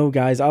don't know,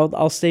 guys.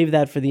 I'll save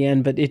that for the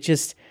end, but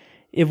it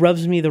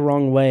rubs me the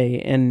wrong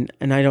way, and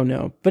I don't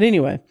know. But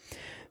anyway,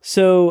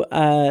 so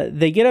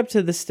they get up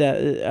to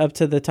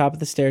the top of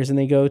the stairs, and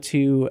they go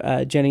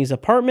to Jenny's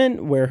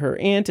apartment where her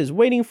aunt is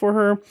waiting for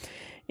her.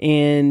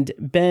 And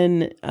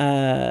Ben,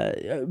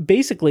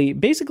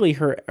 basically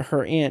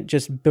her aunt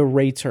just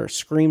berates her,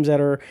 screams at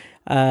her,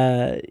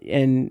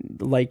 and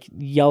like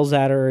yells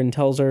at her and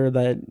tells her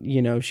that,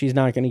 you know, she's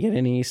not going to get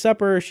any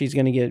supper. She's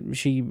going to get,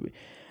 she's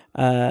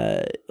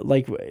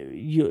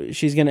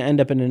going to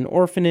end up in an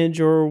orphanage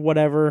or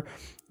whatever.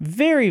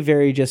 Very,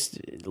 very just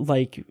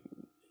like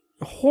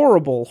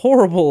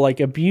horrible, like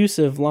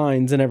abusive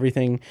lines and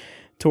everything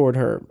toward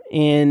her.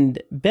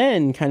 And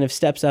Ben kind of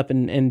steps up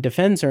and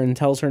defends her and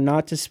tells her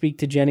not to speak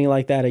to Jenny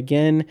like that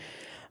again.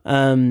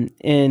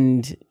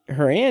 And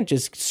her aunt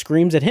just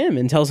screams at him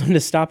and tells him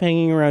to stop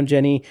hanging around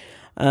Jenny.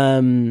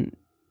 You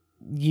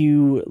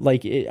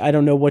like, I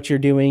don't know what you're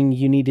doing.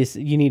 You need to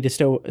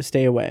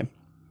stay away.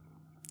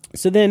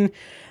 So then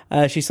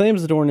she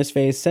slams the door in his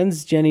face,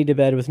 sends Jenny to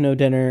bed with no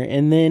dinner.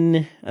 And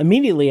then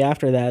immediately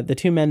after that, the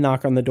two men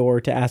knock on the door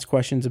to ask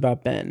questions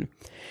about Ben.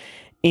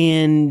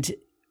 And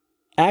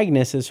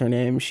Agnes is her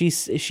name.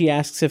 She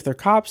asks if they're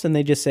cops, and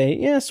they just say,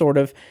 yeah, sort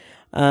of.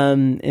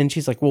 And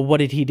she's like, well, what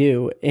did he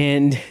do?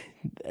 And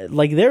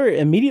like, they're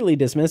immediately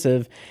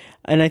dismissive.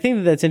 And I think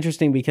that that's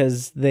interesting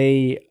because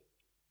they're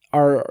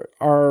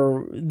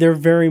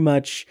very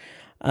much,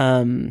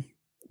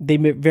 they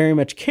very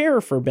much care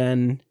for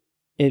Ben,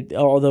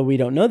 although we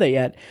don't know that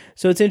yet.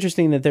 So it's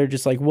interesting that they're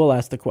just like, we'll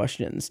ask the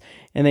questions.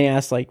 And they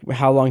ask like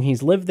how long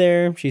he's lived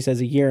there. She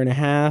says 1.5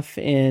 years.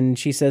 And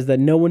she says that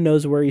no one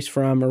knows where he's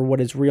from or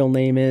what his real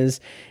name is.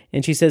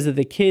 And she says that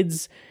the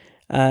kids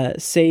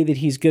say that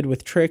he's good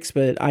with tricks,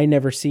 but I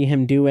never see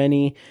him do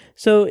any.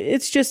 So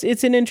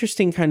it's an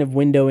interesting kind of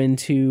window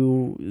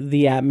into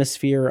the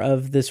atmosphere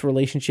of this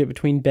relationship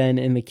between Ben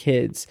and the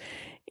kids.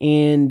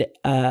 And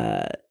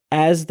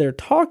as they're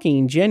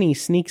talking, Jenny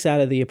sneaks out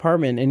of the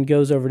apartment and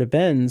goes over to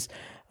Ben's,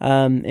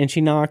 and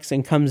she knocks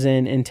and comes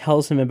in and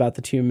tells him about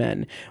the two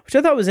men, which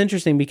I thought was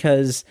interesting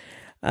because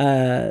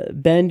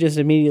Ben just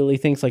immediately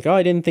thinks like, oh,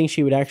 I didn't think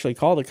she would actually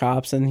call the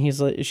cops. And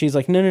she's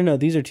like, no,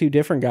 these are two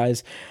different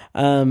guys.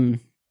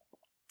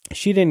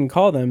 She didn't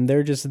call them.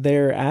 They're just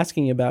there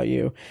asking about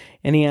you.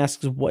 And he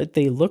asks what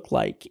they look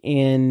like.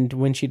 And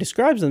when she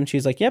describes them,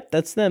 she's like, yep,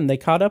 that's them. They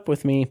caught up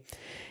with me.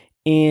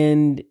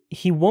 And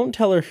he won't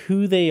tell her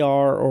who they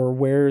are or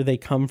where they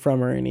come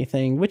from or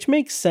anything, which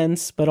makes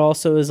sense, but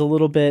also is a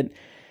little bit,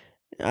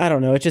 I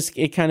don't know,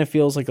 it kind of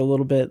feels like a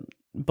little bit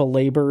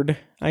belabored,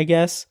 I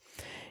guess.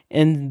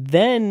 And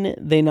then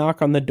they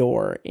knock on the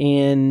door,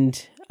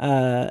 and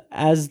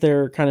as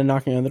they're kind of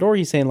knocking on the door,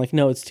 he's saying like,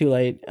 no, it's too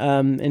late.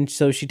 And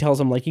so she tells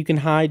him like, you can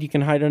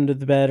hide under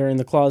the bed or in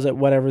the closet,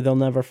 whatever, they'll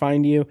never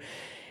find you.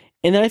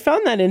 And I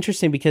found that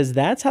interesting because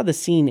that's how the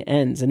scene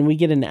ends, and we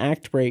get an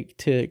act break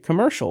to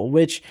commercial,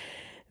 which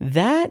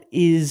that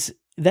is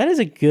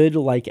a good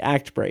like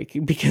act break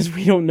because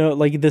we don't know,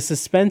 like the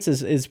suspense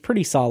is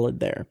pretty solid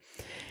there.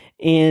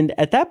 And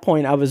at that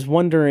point, I was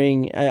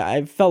wondering,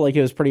 I felt like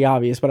it was pretty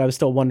obvious, but I was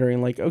still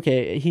wondering like,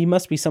 okay, he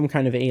must be some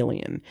kind of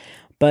alien.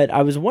 But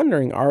I was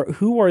wondering,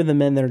 who are the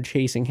men that are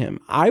chasing him?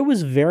 I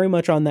was very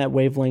much on that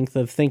wavelength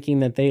of thinking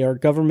that they are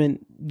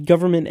government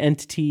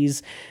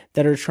entities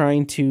that are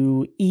trying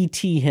to ET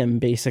him,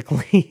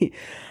 basically.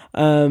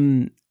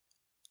 And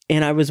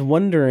I was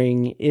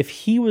wondering if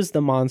he was the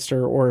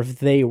monster or if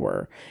they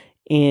were.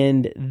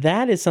 And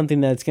that is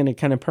something that's going to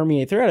kind of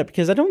permeate throughout it,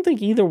 because I don't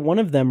think either one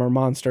of them are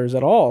monsters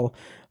at all.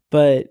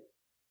 But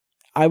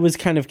I was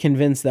kind of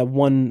convinced that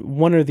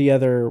one or the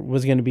other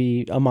was going to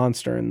be a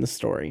monster in the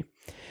story.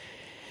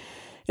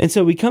 And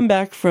so we come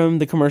back from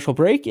the commercial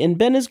break and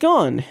Ben is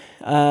gone.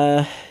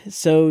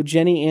 So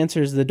Jenny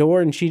answers the door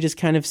and she just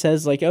kind of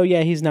says like, oh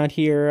yeah, he's not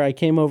here. I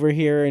came over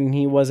here and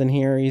he wasn't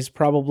here. He's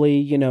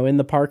probably, in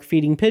the park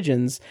feeding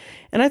pigeons.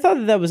 And I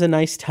thought that was a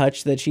nice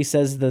touch that she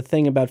says the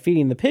thing about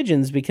feeding the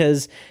pigeons,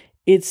 because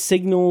it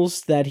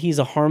signals that he's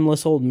a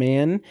harmless old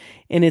man.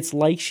 And it's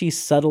like she's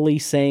subtly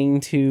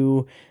saying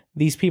to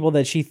these people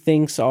that she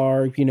thinks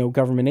are,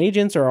 government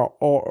agents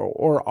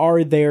or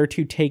are there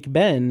to take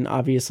Ben,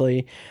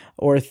 obviously,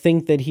 or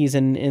think that he's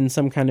in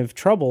some kind of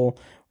trouble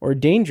or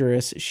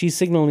dangerous, she's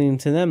signaling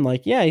to them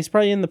like, yeah, he's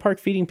probably in the park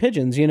feeding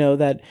pigeons,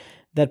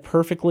 that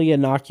perfectly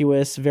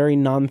innocuous, very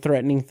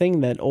non-threatening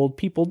thing that old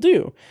people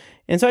do.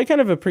 And so I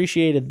kind of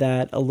appreciated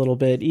that a little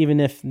bit,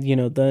 even if, the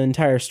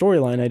entire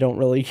storyline I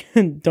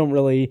don't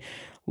really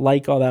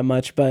like all that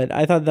much, but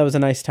I thought that was a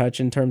nice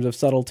touch in terms of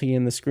subtlety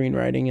in the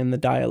screenwriting and the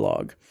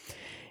dialogue.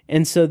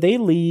 And so they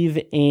leave,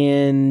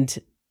 and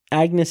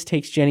Agnes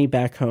takes Jenny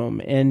back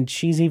home, and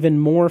she's even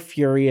more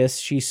furious.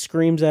 She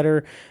screams at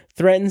her,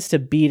 threatens to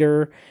beat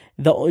her.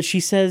 She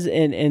says,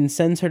 and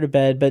sends her to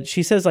bed, but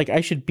she says, like, I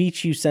should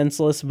beat you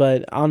senseless,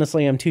 but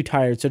honestly, I'm too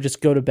tired, so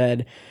just go to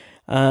bed.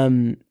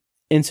 And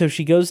so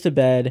she goes to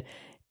bed,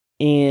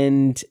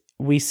 and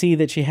we see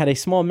that she had a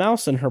small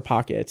mouse in her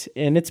pocket,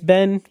 and it's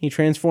Ben. He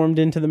transformed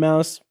into the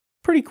mouse.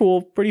 Pretty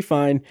cool, pretty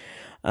fine.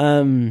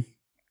 And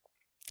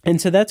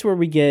so that's where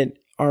we get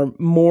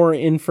more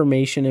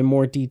information and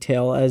more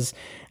detail as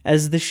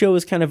the show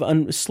is kind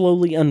of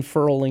slowly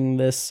unfurling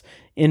this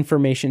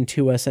information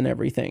to us and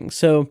everything.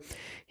 So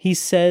he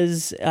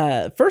says,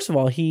 first of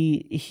all,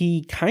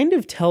 he kind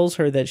of tells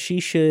her that she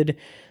should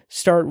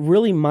start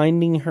really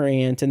minding her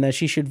aunt and that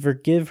she should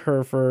forgive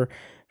her for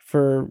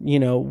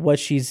what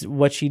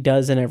she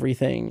does and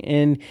everything.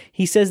 And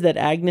he says that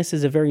Agnes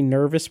is a very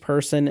nervous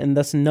person and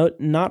thus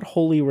not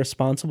wholly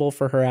responsible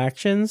for her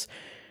actions,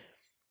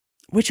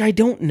 which I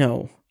don't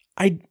know.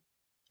 I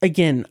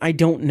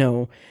don't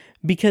know,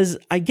 because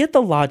I get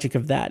the logic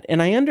of that.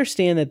 And I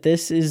understand that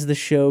this is the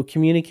show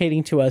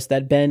communicating to us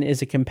that Ben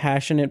is a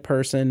compassionate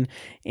person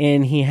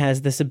and he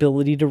has this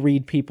ability to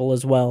read people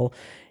as well.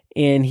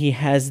 And he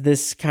has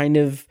this kind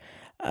of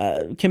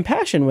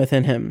compassion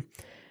within him.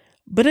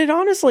 But it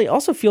honestly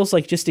also feels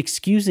like just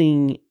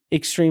excusing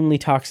extremely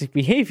toxic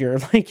behavior.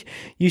 Like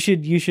you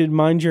should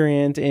mind your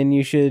aunt and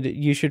you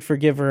should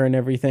forgive her and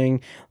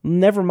everything.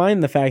 Never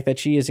mind the fact that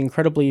she is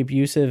incredibly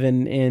abusive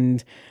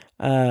and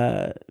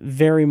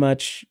very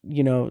much,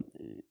 going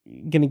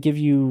to give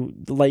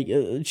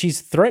you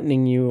she's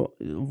threatening you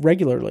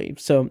regularly.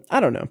 So I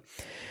don't know.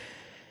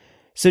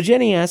 So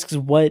Jenny asks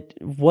what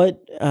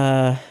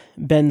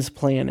Ben's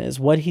plan is,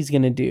 what he's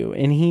going to do.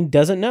 And he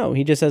doesn't know.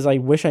 He just says, I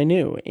wish I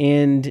knew.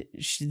 And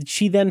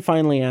she then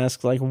finally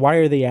asks, why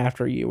are they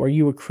after you? Are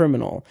you a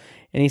criminal?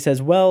 And he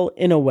says, well,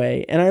 in a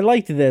way. And I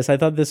liked this. I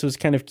thought this was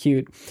kind of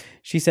cute.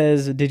 She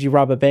says, did you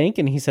rob a bank?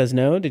 And he says,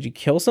 no. Did you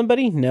kill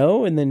somebody?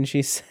 No. And then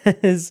she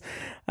says,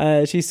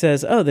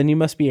 oh, then you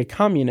must be a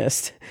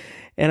communist.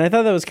 And I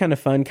thought that was kind of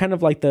fun, kind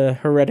of like the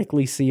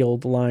heretically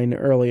sealed line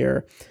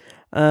earlier.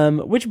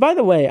 Which, by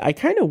the way, I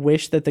kind of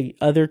wish that the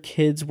other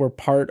kids were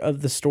part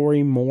of the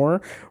story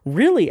more.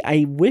 Really,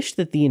 I wish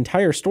that the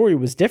entire story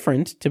was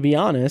different, to be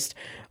honest.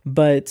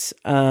 But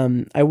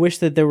I wish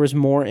that there was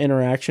more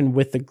interaction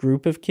with the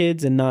group of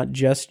kids and not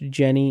just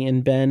Jenny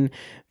and Ben,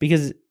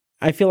 because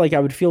I feel like I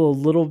would feel a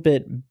little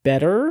bit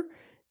better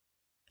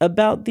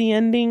about the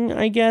ending,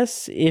 I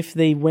guess, if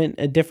they went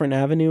a different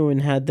avenue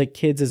and had the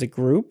kids as a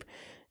group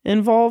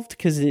involved,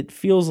 because it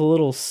feels a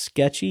little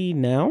sketchy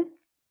now.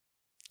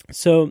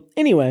 So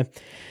anyway,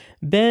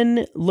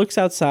 Ben looks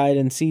outside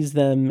and sees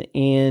them,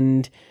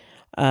 and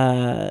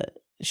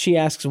she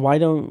asks, why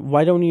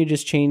don't you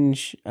just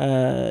change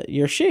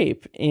your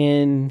shape?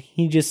 And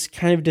he just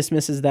kind of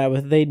dismisses that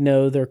with, they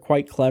know, they're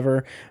quite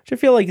clever, which I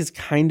feel like is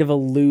kind of a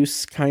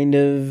loose kind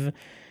of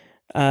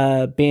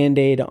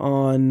band-aid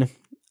on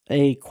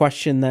a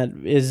question that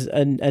is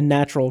a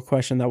natural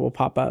question that will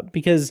pop up,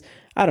 because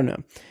I don't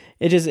know,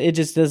 it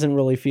just doesn't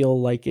really feel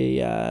like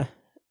a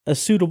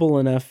suitable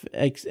enough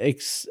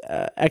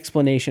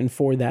explanation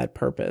for that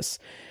purpose.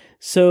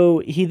 So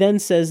he then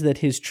says that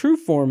his true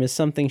form is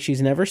something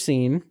she's never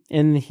seen,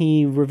 and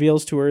he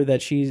reveals to her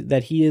that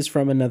he is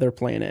from another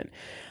planet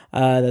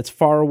that's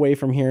far away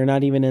from here,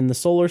 not even in the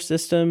solar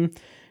system.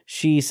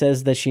 She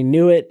says that she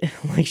knew it.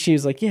 She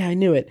was like, yeah, I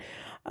knew it.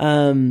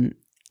 And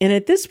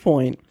at this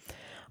point,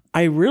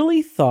 I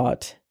really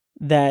thought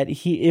that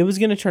it was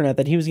going to turn out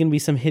that he was going to be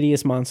some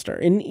hideous monster.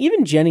 And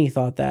even Jenny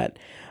thought that.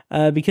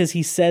 Because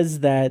he says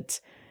that,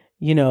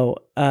 he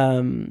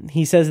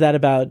says that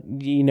about,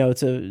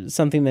 it's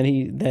something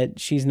that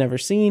she's never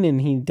seen,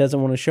 and he doesn't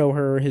want to show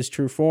her his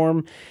true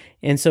form.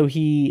 And so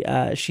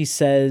she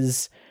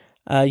says,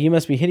 you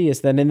must be hideous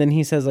then. And then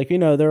he says,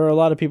 there are a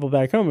lot of people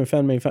back home who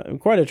found me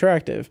quite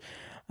attractive.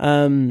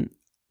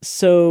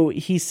 So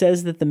he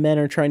says that the men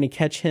are trying to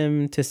catch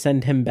him to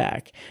send him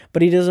back,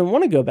 but he doesn't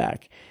want to go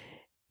back.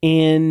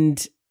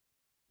 And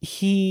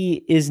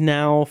he is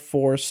now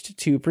forced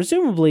to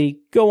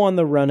presumably go on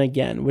the run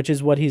again, which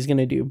is what he's going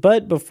to do.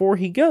 But before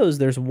he goes,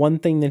 there's one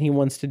thing that he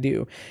wants to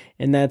do,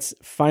 and that's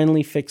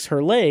finally fix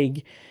her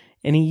leg.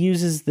 And he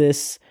uses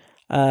this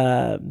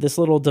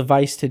little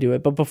device to do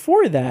it. But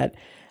before that,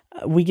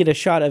 we get a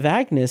shot of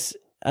Agnes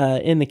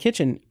in the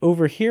kitchen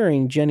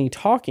overhearing Jenny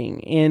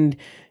talking. And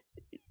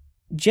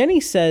Jenny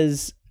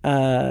says,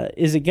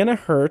 is it going to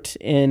hurt?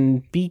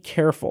 And be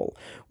careful,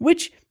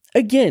 which...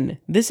 Again,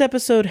 this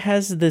episode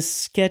has this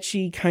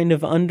sketchy kind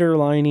of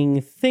underlining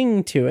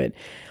thing to it.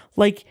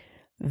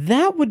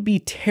 That would be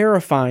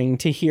terrifying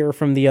to hear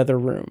from the other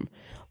room.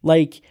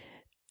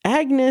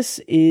 Agnes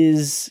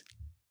is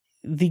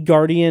the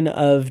guardian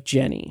of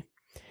Jenny,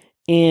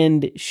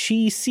 and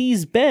she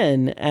sees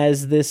Ben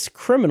as this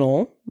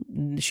criminal.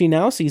 She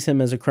now sees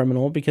him as a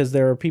criminal because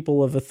there are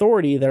people of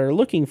authority that are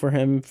looking for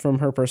him from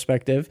her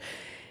perspective.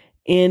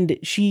 And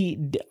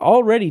she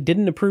already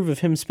didn't approve of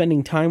him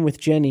spending time with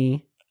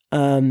Jenny.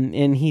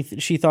 And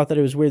she thought that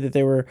it was weird that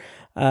they were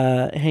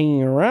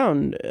hanging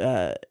around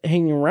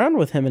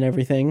with him and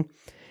everything.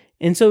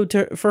 And so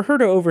for her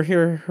to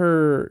overhear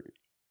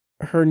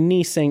her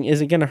niece saying,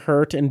 "Is it going to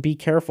hurt?" and "Be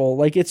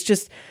careful," it's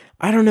just,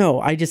 I don't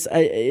know.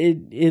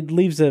 It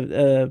leaves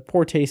a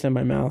poor taste in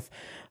my mouth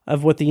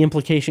of what the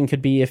implication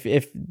could be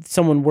if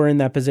someone were in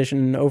that position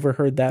and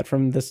overheard that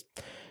from this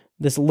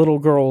little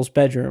girl's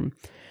bedroom.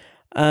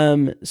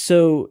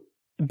 So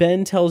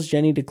Ben tells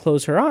Jenny to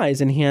close her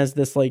eyes, and he has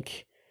this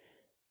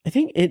I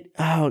think it.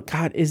 Oh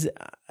God, is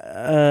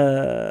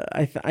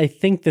I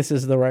think this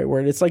is the right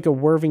word. It's like a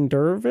whirring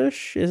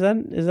dervish. Is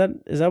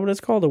that what it's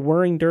called? A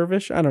whirring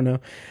dervish? I don't know,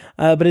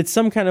 but it's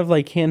some kind of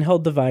like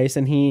handheld device,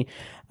 and he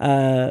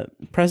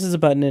presses a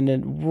button and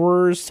it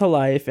whirs to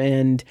life,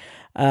 and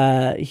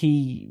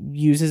he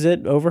uses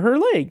it over her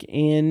leg,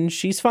 and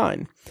she's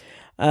fine.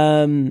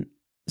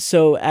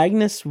 So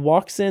Agnes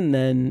walks in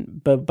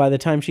then, but by the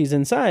time she's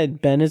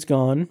inside, Ben is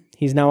gone.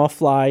 He's now a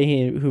fly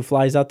who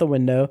flies out the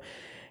window.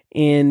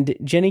 And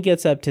Jenny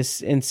gets up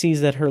and sees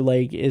that her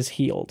leg is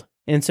healed.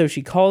 And so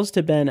she calls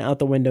to Ben out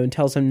the window and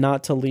tells him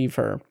not to leave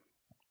her.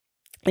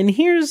 And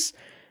here's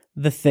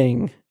the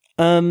thing.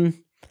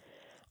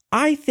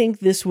 I think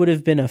this would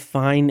have been a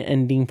fine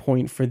ending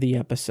point for the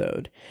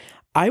episode.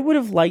 I would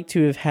have liked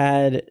to have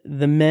had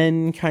the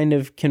men kind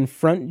of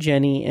confront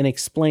Jenny and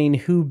explain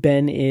who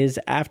Ben is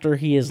after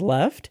he is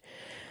left.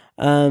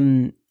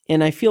 And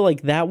I feel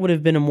like that would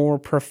have been a more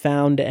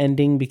profound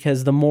ending,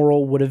 because the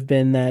moral would have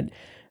been that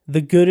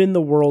the good in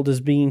the world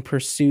is being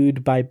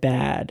pursued by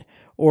bad,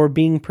 or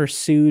being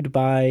pursued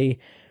by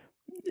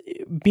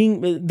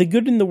the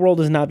good in the world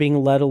is not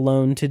being let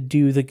alone to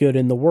do the good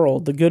in the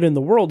world. The good in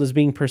the world is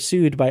being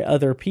pursued by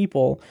other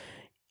people.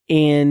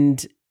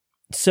 And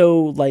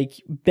so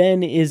like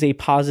Ben is a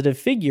positive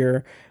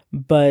figure,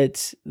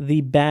 but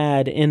the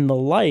bad in the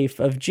life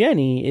of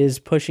Jenny is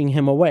pushing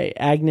him away.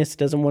 Agnes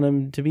doesn't want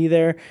him to be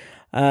there.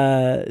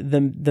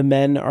 The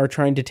men are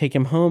trying to take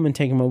him home and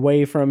take him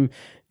away from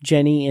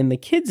Jenny and the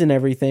kids and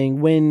everything,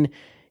 when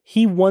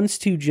he wants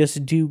to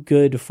just do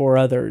good for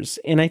others.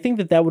 And I think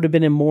that would have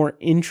been a more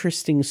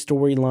interesting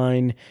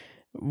storyline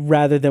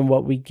rather than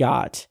what we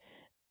got.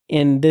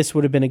 And this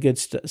would have been a good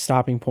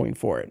stopping point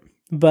for it.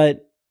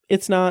 But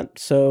it's not,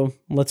 so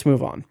let's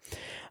move on.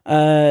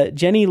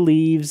 Jenny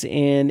leaves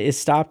and is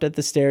stopped at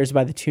the stairs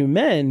by the two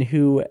men,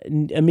 who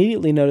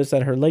immediately notice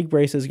that her leg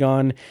brace is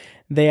gone.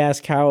 They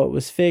ask how it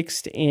was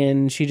fixed,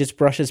 and she just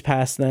brushes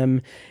past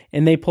them,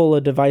 and they pull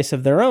a device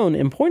of their own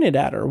and point it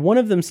at her. One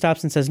of them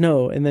stops and says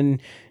no, and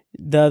then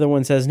the other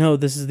one says, no,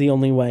 this is the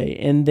only way.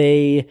 And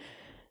they,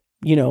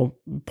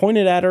 point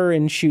it at her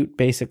and shoot,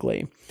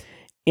 basically.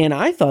 And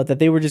I thought that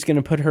they were just going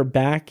to put her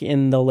back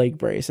in the leg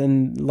brace,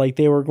 and like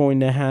they were going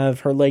to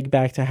have her leg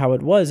back to how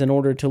it was in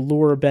order to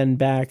lure Ben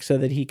back so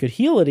that he could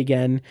heal it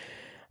again.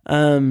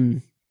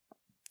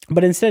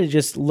 But instead, it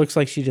just looks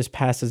like she just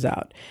passes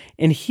out.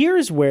 And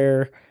here's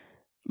where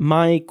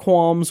my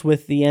qualms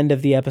with the end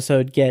of the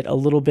episode get a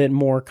little bit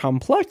more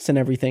complex and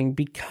everything,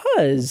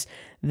 because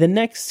the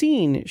next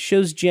scene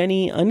shows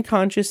Jenny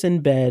unconscious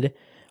in bed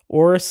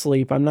or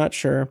asleep, I'm not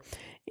sure.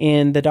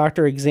 And the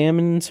doctor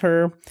examines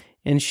her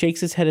and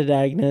shakes his head at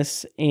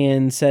Agnes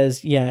and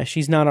says, yeah,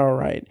 she's not all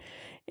right.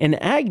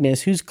 And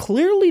Agnes, who's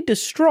clearly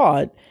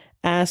distraught,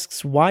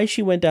 asks why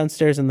she went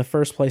downstairs in the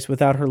first place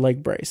without her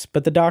leg brace.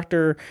 But the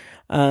doctor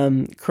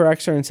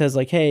corrects her and says,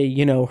 like, hey,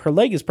 her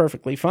leg is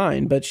perfectly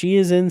fine, but she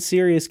is in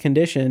serious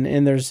condition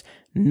and there's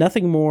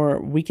nothing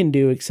more we can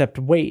do except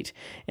wait.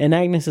 And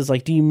Agnes is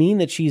like, do you mean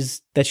that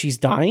she's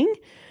dying?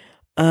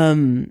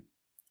 And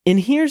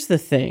here's the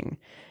thing.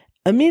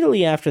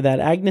 Immediately after that,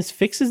 Agnes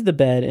fixes the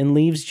bed and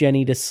leaves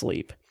Jenny to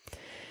sleep.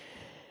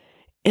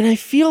 And I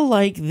feel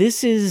like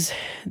this is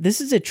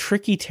a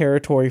tricky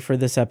territory for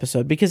this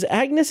episode, because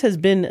Agnes has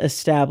been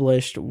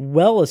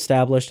well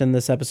established in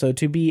this episode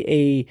to be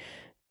a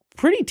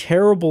pretty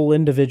terrible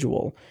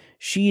individual.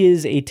 She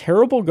is a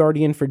terrible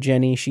guardian for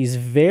Jenny. She's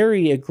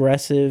very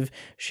aggressive.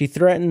 She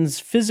threatens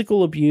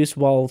physical abuse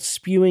while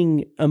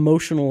spewing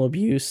emotional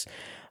abuse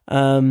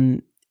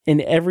in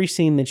every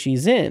scene that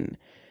she's in.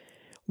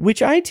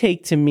 Which I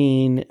take to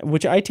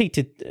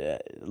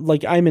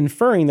like, I'm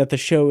inferring that the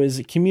show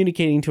is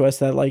communicating to us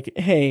that, like,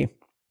 hey,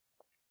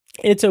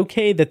 it's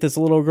okay that this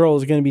little girl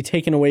is going to be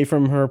taken away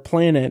from her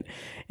planet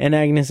and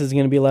Agnes is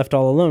going to be left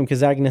all alone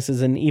because Agnes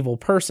is an evil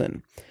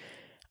person.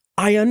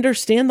 I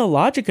understand the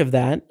logic of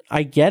that.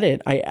 I get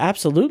it. I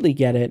absolutely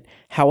get it.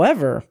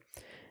 However,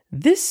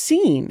 this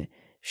scene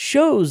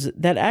shows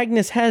that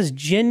Agnes has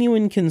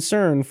genuine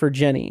concern for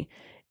Jenny.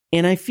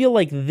 And I feel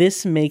like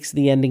this makes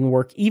the ending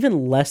work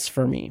even less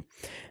for me,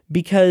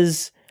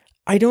 because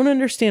I don't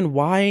understand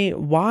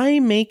why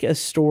make a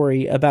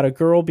story about a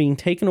girl being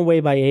taken away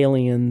by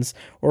aliens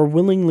or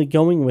willingly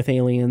going with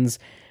aliens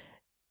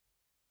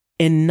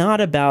and not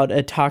about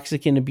a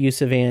toxic and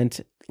abusive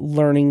aunt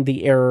learning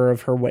the error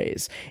of her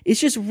ways.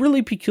 It's just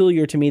really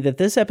peculiar to me that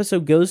this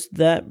episode goes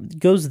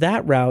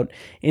that route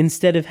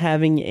instead of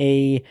having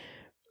a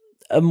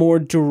more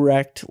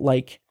direct,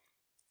 like,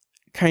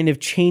 kind of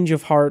change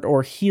of heart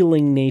or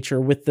healing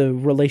nature with the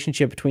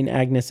relationship between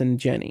Agnes and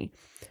Jenny.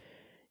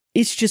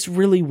 It's just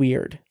really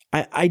weird.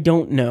 I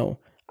don't know.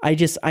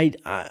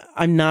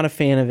 I'm not a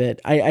fan of it.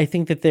 I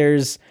think that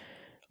there's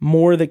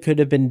more that could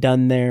have been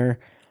done there.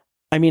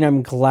 I mean,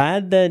 I'm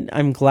glad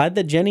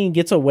that Jenny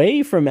gets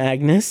away from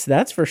Agnes,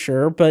 that's for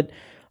sure, but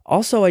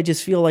also I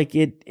just feel like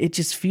it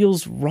just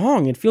feels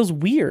wrong. It feels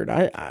weird.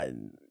 I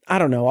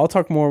don't know. I'll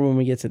talk more when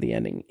we get to the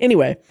ending.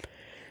 Anyway,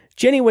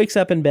 Jenny wakes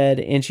up in bed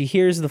and she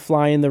hears the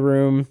fly in the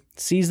room,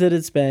 sees that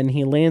it's Ben.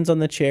 He lands on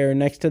the chair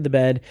next to the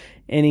bed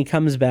and he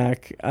comes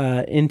back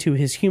into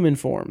his human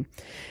form.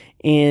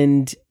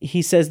 And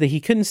he says that he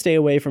couldn't stay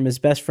away from his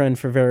best friend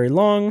for very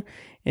long.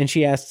 And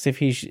she asks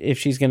if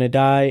she's going to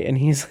die. And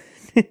he's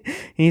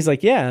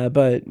like, yeah,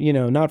 but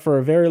not for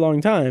a very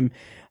long time.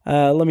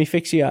 Let me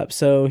fix you up.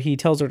 So he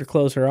tells her to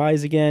close her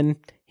eyes again.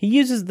 He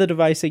uses the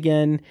device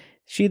again.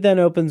 She then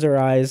opens her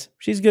eyes.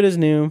 She's good as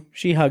new.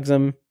 She hugs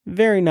him.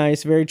 Very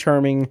nice, very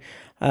charming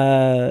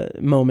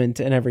moment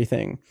and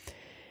everything.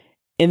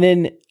 And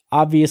then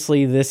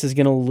obviously this is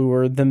going to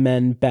lure the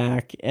men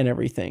back and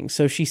everything.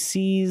 So she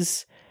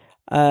sees,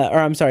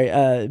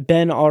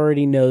 Ben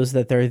already knows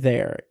that they're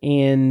there.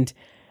 And,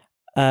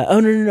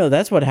 no,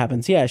 that's what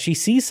happens. Yeah, she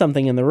sees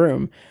something in the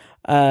room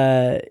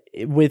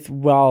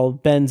while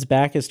Ben's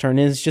back is turned.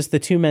 And it's just the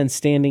two men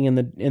standing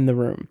in the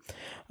room.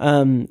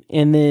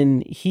 And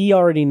then he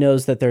already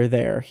knows that they're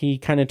there. He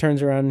kind of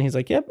turns around and he's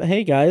like, yep,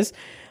 hey guys.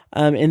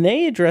 And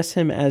they address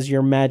him as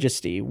Your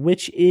Majesty,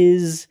 which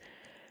is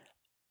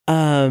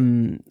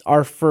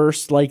our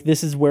first,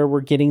 this is where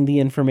we're getting the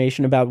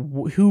information about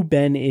who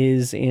Ben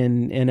is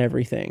and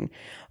everything.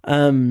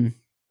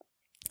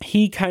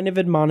 He kind of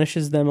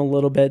admonishes them a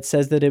little bit,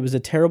 says that it was a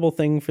terrible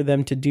thing for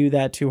them to do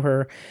that to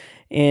her.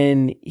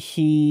 And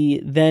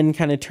he then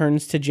kind of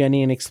turns to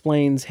Jenny and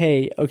explains,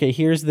 hey, okay,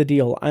 here's the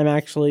deal. I'm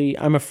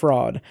a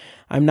fraud.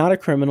 I'm not a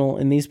criminal,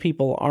 and these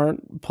people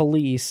aren't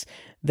police.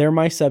 They're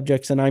my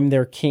subjects, and I'm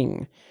their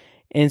king.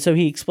 And so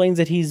he explains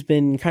that he's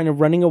been kind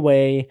of running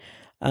away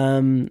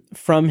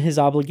from his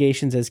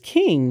obligations as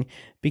king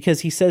because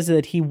he says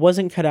that he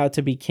wasn't cut out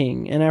to be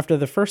king. And after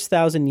the first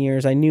 1,000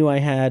 years, I knew I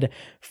had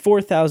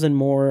 4,000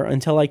 more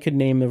until I could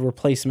name a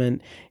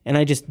replacement, and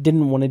I just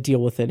didn't want to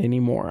deal with it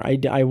anymore.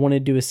 I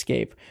wanted to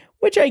escape,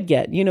 which I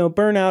get.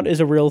 Burnout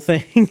is a real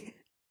thing,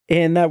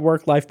 and that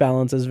work-life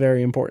balance is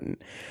very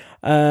important.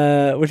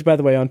 Which, by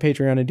the way, on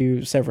Patreon, I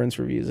do Severance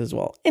reviews as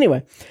well.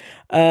 Anyway,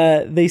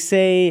 they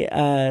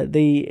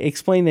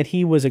explain that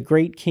he was a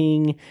great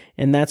king,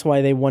 and that's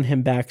why they want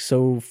him back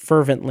so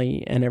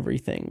fervently and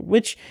everything,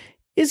 which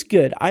is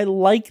good. I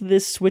like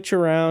this switch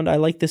around. I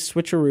like this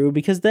switcheroo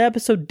because the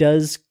episode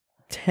does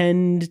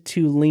tend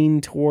to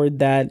lean toward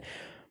that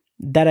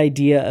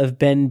idea of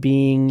Ben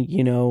being,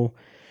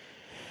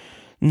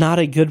 not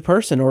a good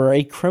person or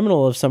a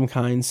criminal of some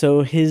kind.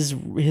 So his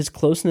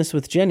closeness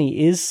with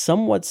Jenny is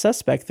somewhat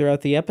suspect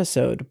throughout the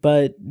episode,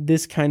 but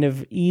this kind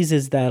of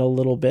eases that a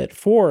little bit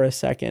for a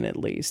second at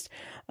least.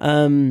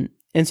 And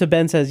so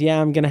Ben says,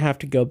 yeah, I'm going to have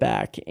to go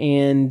back.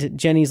 And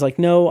Jenny's like,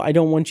 no, I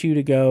don't want you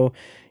to go.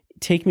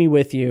 Take me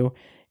with you.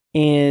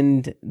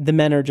 And the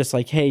men are just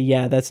like, hey,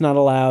 yeah, that's not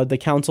allowed. The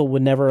council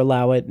would never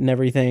allow it and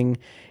everything.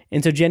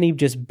 And so Jenny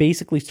just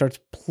basically starts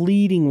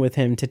pleading with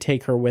him to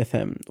take her with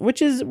him,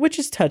 which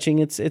is touching.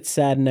 It's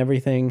sad and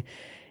everything.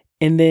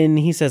 And then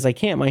he says, I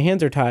can't, my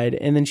hands are tied.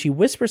 And then she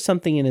whispers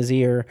something in his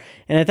ear.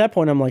 And at that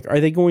point, I'm like, are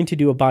they going to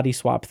do a body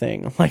swap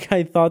thing?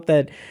 I thought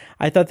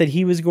that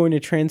he was going to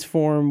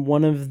transform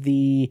one of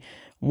the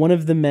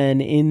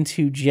men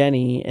into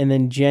Jenny, and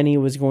then Jenny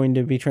was going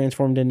to be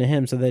transformed into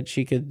him so that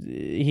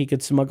he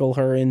could smuggle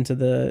her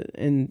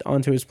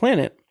onto his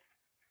planet.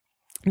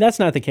 That's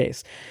not the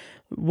case.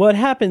 What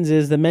happens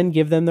is the men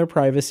give them their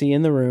privacy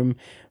in the room.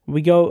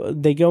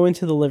 They go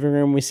into the living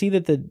room. We see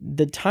that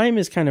the time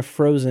is kind of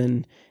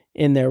frozen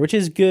in there, which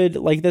is good.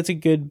 That's a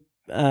good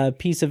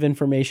piece of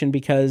information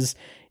because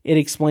it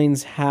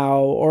explains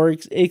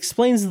it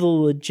explains the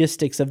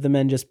logistics of the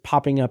men just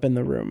popping up in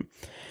the room.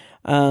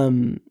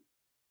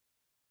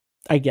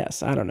 I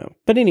guess, I don't know.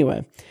 But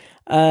anyway,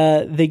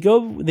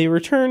 they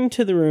return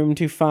to the room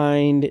to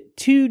find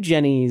two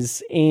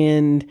Jennies,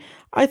 and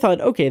I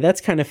thought, okay,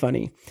 that's kind of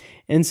funny.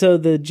 And so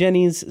the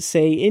Jennies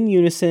say in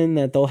unison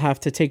that they'll have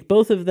to take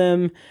both of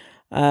them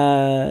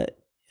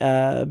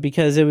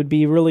because it would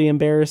be really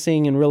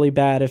embarrassing and really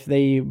bad if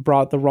they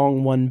brought the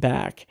wrong one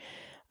back.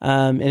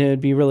 And it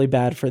would be really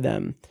bad for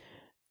them.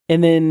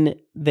 And then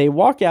they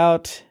walk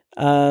out,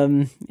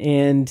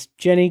 and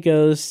Jenny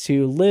goes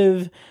to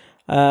live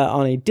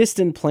on a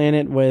distant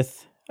planet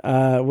with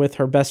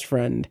her best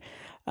friend.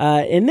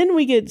 And then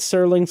we get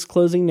Serling's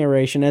closing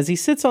narration as he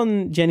sits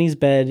on Jenny's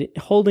bed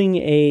holding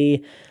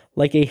a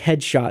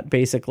headshot,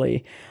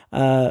 basically,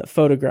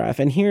 photograph.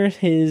 And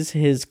here's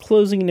his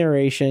closing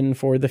narration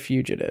for The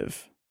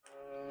Fugitive.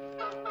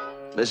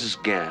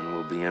 Mrs. Gann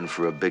will be in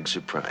for a big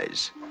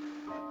surprise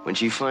when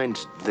she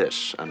finds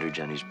this under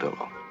Jenny's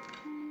pillow.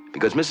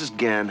 Because Mrs.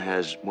 Gann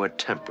has more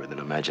temper than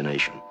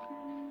imagination.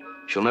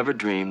 She'll never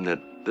dream that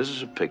this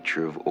is a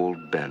picture of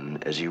old Ben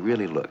as he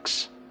really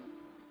looks.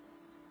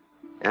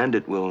 And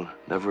it will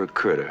never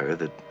occur to her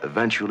that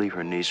eventually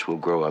her niece will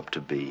grow up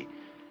to be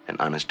an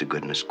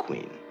honest-to-goodness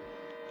queen.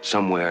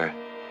 Somewhere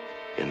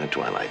in the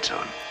Twilight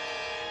Zone.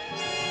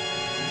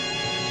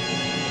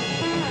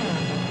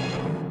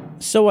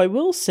 So I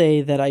will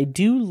say that I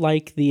do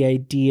like the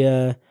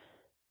idea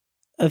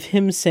of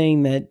him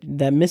saying that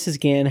Mrs.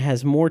 Gann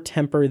has more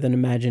temper than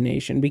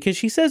imagination, because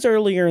she says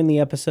earlier in the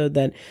episode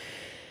that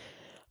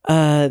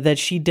that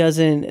she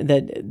doesn't,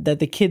 that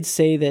the kids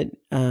say that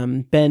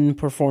Ben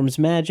performs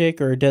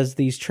magic or does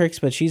these tricks,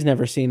 but she's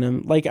never seen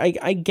them. Like,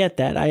 I get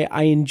that.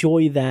 I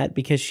enjoy that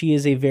because she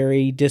is a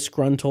very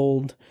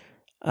disgruntled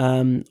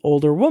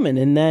older woman,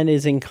 and that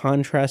is in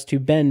contrast to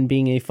Ben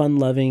being a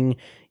fun-loving,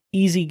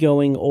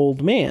 easygoing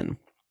old man.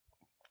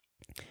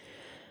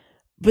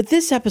 But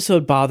this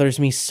episode bothers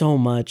me so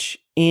much,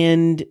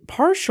 and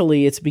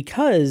partially it's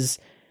because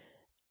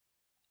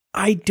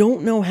I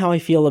don't know how I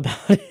feel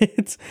about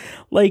it.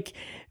 Like,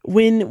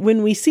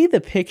 when we see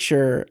the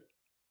picture,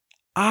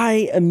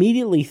 I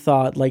immediately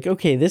thought, like,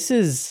 okay, this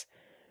is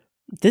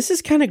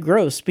kind of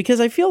gross, because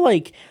I feel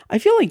like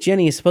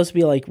Jenny is supposed to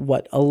be like,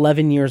 what,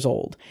 11 years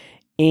old.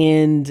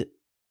 And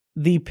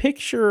the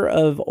picture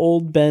of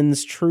old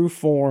Ben's true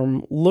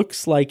form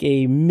looks like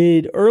a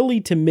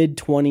early to mid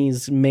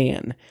 20s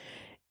man.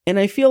 And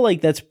I feel like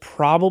that's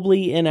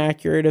probably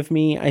inaccurate of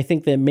me. I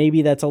think that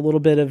maybe that's a little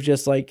bit of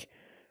just like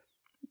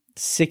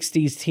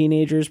 60s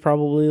teenagers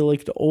probably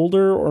looked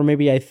older, or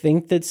maybe I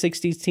think that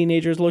 60s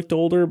teenagers looked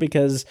older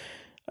because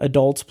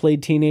adults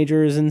played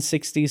teenagers in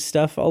 60s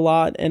stuff a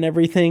lot and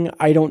everything.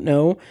 I don't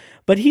know.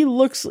 But he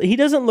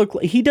doesn't look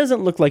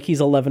like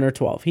he's 11 or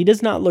 12. He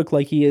does not look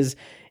like he is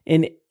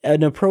an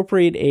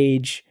appropriate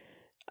age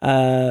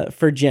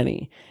for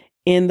Jenny.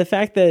 And the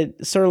fact that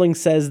Serling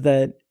says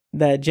that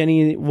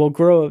Jenny will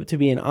grow up to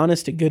be an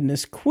honest to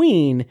goodness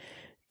queen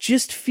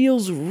just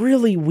feels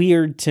really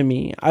weird to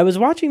me. I was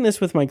watching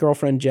this with my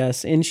girlfriend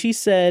Jess, and she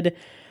said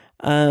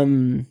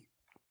that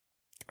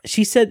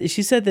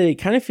it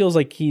kind of feels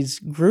like he's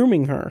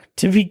grooming her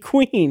to be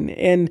queen,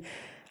 and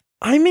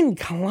I'm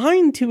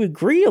inclined to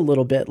agree a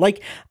little bit.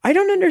 Like, I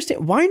don't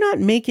understand, why not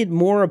make it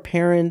more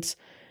apparent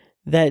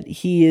that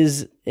he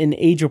is an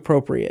age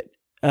appropriate,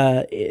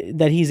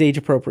 that he's age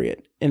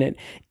appropriate in it.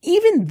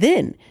 Even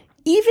then,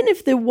 even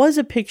if there was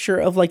a picture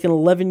of like an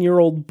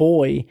 11-year-old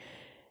boy,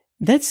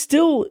 that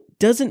still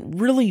doesn't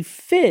really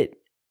fit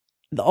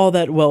all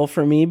that well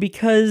for me,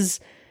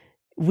 because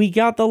we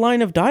got the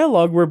line of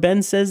dialogue where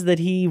Ben says that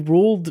he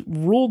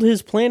ruled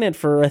his planet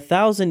for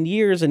 1,000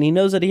 years, and he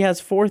knows that he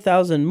has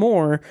 4,000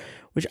 more,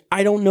 which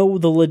I don't know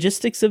the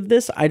logistics of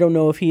this. I don't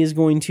know if he is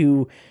going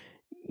to,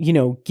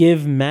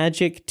 give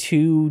magic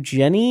to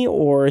Jenny,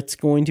 or it's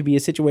going to be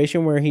a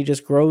situation where he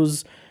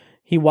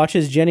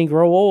watches Jenny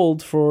grow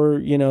old for,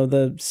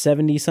 the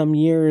 70 some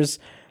years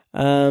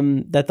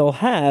that they'll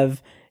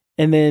have,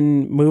 and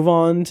then move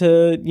on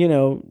to,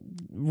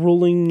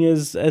 ruling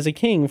as a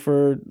king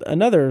for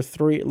another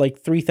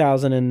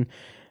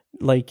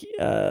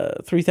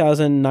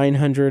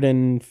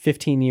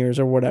 3,915 years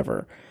or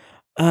whatever.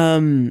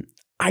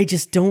 I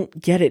just don't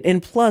get it.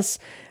 And plus,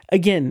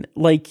 again,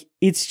 like,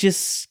 it's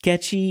just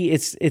sketchy.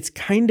 It's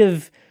kind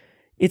of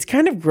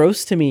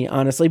gross to me,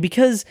 honestly,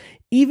 because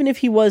even if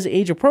he was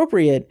age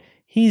appropriate,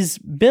 he's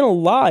been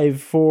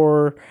alive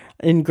for,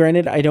 and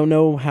granted, I don't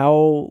know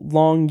how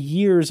long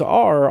years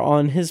are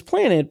on his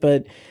planet,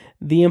 but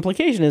the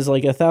implication is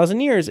like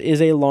 1,000 years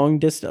is a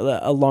long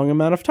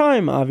amount of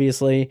time,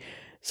 obviously.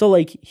 So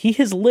like, he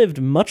has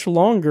lived much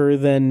longer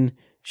than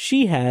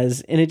she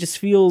has, and it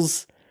just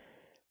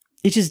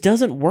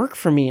doesn't work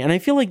for me. And I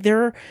feel like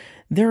there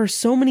are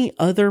so many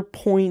other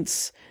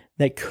points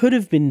that could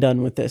have been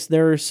done with this.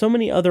 There are so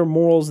many other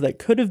morals that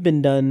could have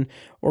been done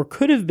or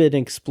could have been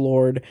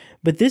explored,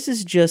 but this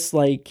is just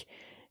like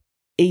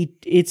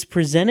it's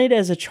presented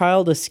as a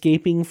child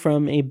escaping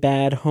from a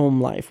bad home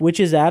life,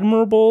 which is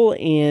admirable,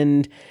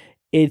 and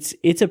it's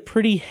a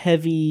pretty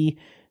heavy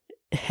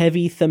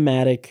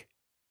thematic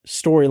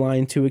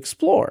storyline to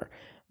explore.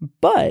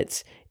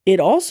 But it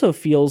also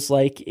feels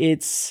like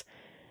it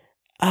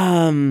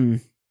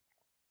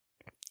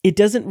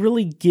doesn't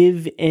really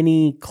give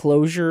any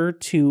closure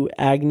to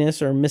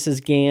Agnes or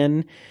Mrs.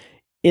 Gann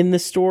in the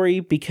story,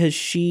 because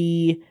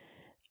she's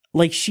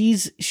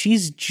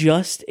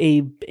just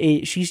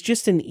she's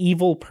just an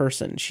evil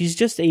person. She's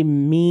just a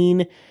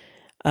mean,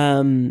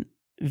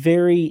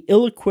 very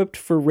ill-equipped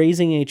for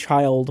raising a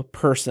child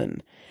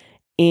person.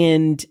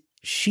 And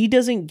she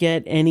doesn't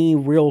get any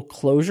real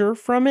closure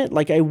from it.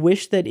 Like, I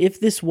wish that if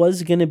this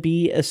was going to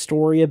be a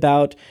story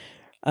about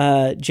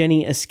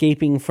Jenny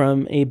escaping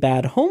from a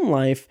bad home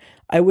life,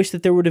 I wish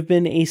that there would have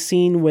been a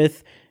scene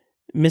with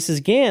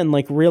Mrs. Gann,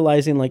 like,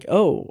 realizing, like,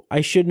 oh,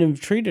 I shouldn't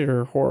have treated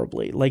her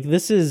horribly. Like,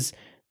 this is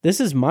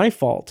my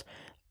fault.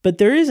 But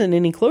there isn't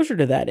any closure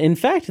to that. In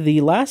fact,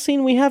 the last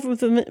scene we have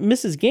with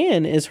Mrs.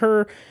 Gann is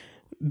her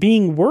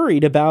being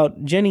worried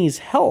about Jenny's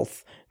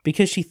health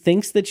because she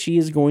thinks that she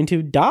is going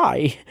to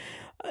die.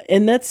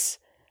 And that's,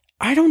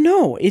 I don't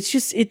know. It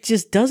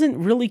just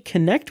doesn't really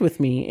connect with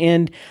me.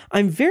 And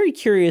I'm very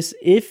curious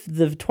if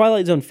the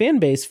Twilight Zone fan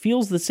base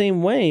feels the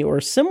same way or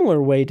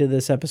similar way to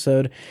this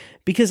episode,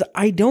 because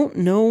I don't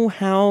know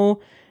how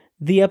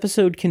the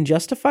episode can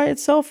justify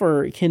itself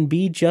or can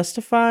be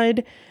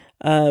justified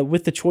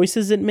with the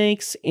choices it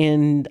makes.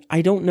 And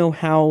I don't know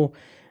how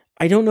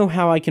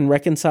I can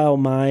reconcile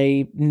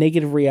my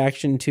negative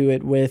reaction to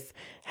it with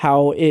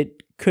how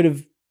it could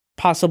have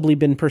possibly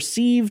been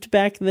perceived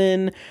back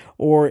then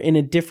or in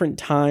a different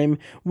time,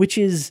 which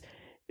is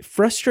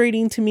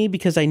frustrating to me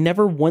because I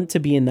never want to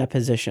be in that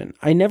position.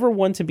 I never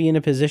want to be in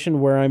a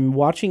position where I'm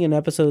watching an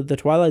episode of The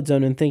Twilight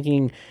Zone and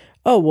thinking,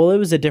 oh, well, it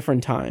was a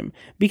different time.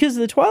 Because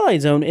The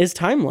Twilight Zone is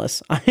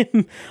timeless.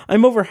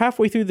 I'm over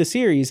halfway through the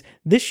series.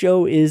 This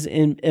show is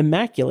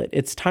immaculate.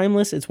 It's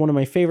timeless. It's one of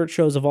my favorite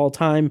shows of all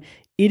time.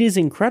 It is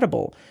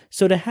incredible.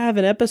 So to have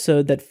an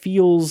episode that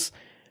feels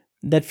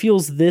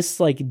this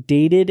like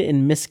dated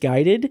and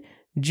misguided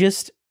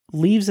just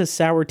leaves a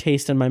sour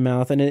taste in my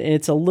mouth, and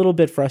it's a little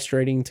bit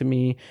frustrating to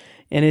me,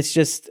 and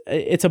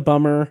it's a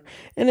bummer.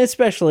 And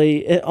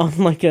especially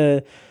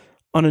on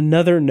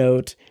another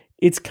note,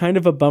 it's kind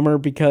of a bummer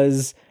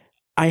because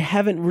I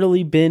haven't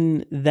really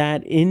been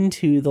that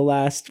into the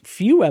last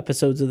few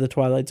episodes of The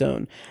Twilight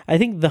Zone. I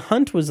think The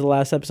Hunt was the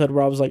last episode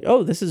where I was like,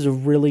 oh, this is a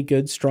really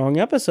good, strong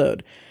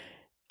episode.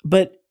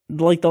 But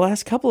like the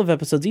last couple of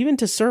episodes, even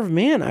To Serve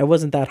Man, I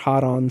wasn't that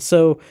hot on.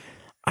 So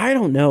I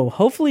don't know.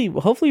 Hopefully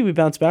we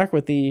bounce back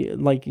with the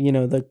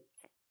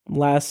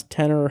last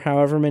 10 or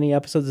however many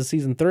episodes of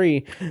season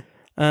 3,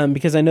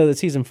 because I know that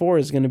season 4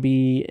 is going to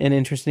be an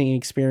interesting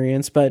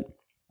experience. But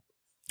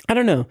I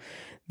don't know.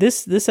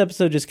 This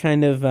episode just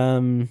kind of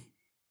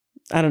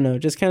I don't know,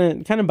 just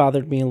kind of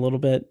bothered me a little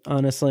bit,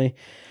 honestly.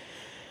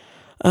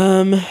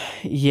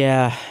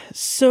 Yeah.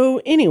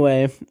 So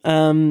anyway,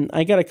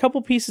 I got a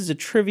couple pieces of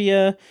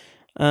trivia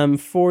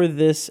for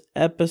this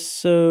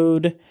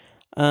episode.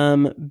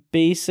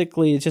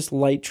 Basically it's just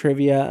light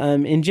trivia.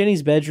 In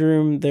Jenny's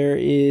bedroom, there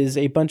is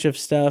a bunch of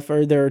stuff,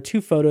 or there are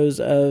 2 photos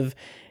of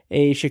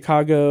a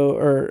Chicago,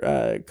 or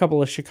a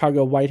couple of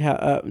Chicago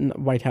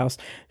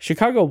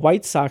Chicago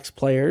White Sox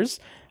players.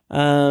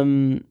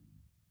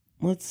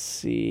 Let's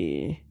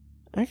see.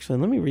 Actually,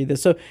 let me read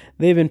this. So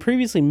they've been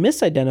previously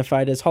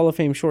misidentified as Hall of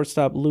Fame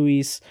shortstop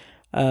Luis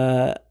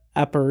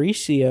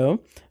Aparicio,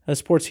 a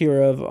sports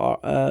hero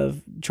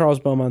of Charles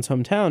Beaumont's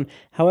hometown.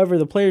 However,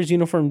 the player's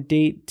uniform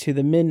date to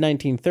the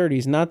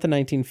mid-1930s, not the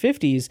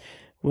 1950s,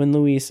 when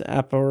Luis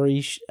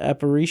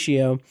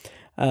Aparicio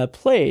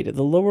played.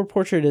 The lower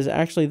portrait is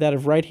actually that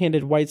of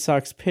right-handed White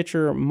Sox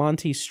pitcher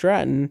Monty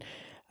Stratton.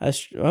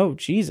 Oh,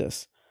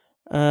 Jesus.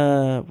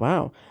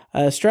 Wow.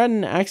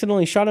 Stratton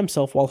accidentally shot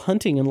himself while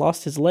hunting and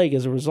lost his leg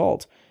as a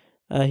result.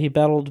 He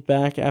battled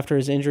back after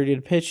his injury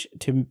to pitch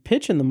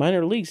in the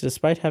minor leagues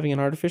despite having an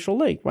artificial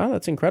leg. Wow,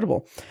 that's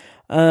incredible.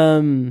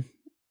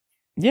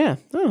 Yeah.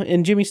 Oh,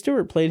 and Jimmy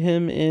Stewart played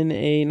him in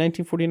a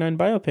 1949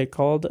 biopic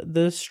called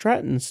The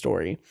Stratton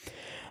Story.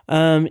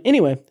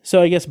 Anyway,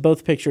 so I guess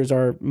both pictures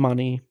are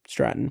Monty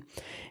Stratton.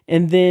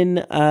 And then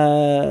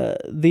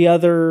the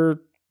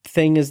other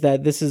thing is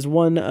that this is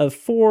one of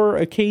 4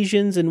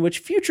 occasions in which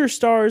future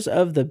stars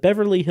of the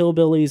Beverly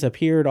Hillbillies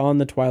appeared on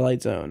The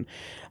Twilight Zone.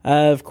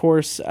 Of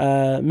course,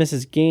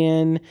 Mrs.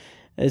 Gann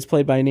is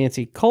played by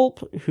Nancy Culp,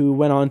 who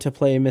went on to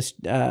play Miss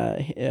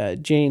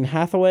Jane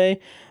Hathaway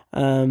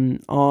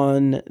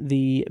on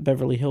the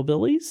Beverly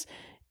Hillbillies.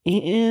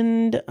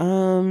 And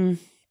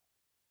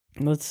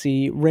let's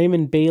see,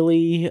 Raymond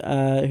Bailey,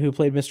 who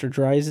played Mr.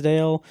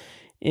 Drysdale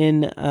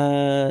in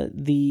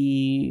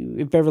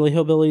the Beverly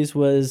Hillbillies,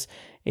 was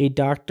a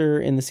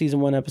doctor in the season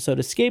 1 episode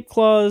Escape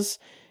Clause.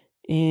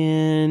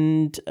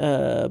 And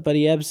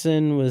Buddy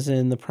Ebsen was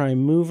in The Prime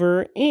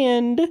Mover,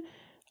 and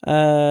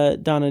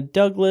Donna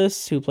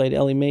Douglas, who played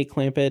Ellie Mae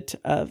Clampett,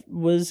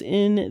 was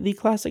in the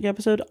classic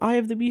episode Eye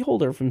of the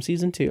Beholder from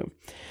season 2.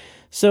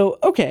 So,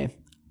 okay,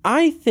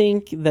 I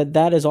think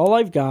that is all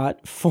I've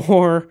got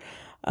for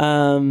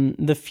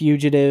The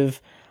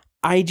Fugitive.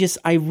 I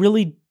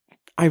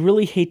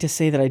really hate to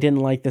say that I didn't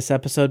like this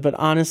episode, but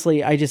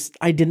honestly, I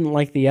didn't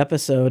like the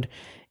episode.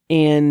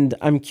 And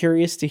I'm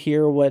curious to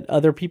hear what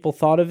other people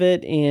thought of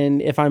it,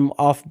 and if I'm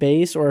off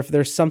base or if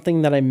there's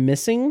something that I'm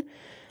missing,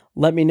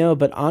 let me know.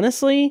 But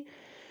honestly,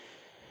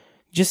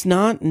 just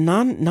not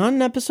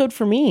an episode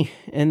for me,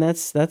 and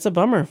that's a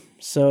bummer.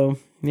 So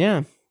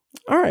yeah.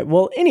 All right.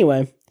 Well,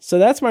 anyway, so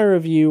that's my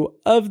review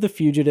of The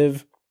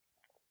Fugitive.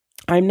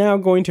 I'm now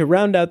going to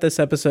round out this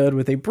episode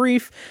with a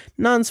brief,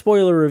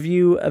 non-spoiler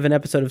review of an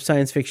episode of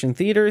Science Fiction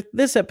Theater.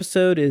 This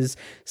episode is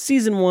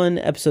Season 1,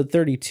 Episode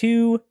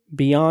 32,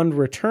 Beyond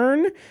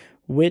Return,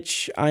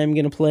 which I'm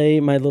going to play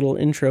my little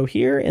intro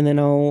here, and then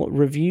I'll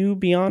review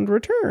Beyond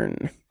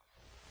Return.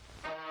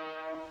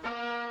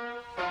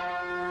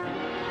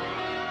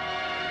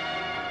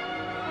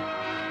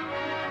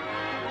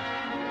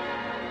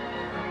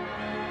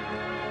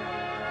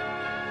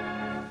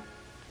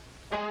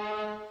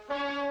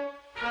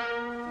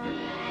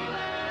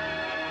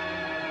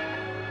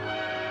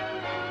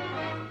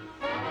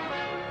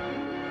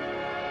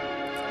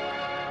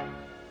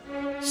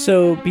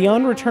 So,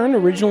 Beyond Return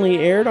originally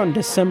aired on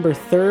December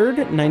 3rd,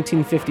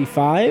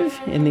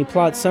 1955. In the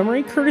plot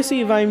summary,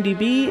 courtesy of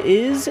IMDb,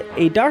 is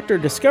a doctor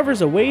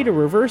discovers a way to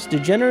reverse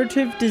degenerate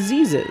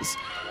diseases.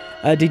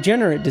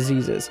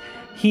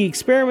 He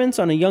experiments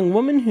on a young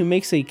woman who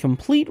makes a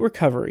complete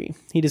recovery.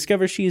 He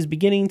discovers she is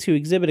beginning to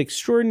exhibit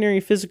extraordinary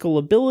physical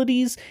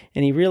abilities,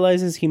 and he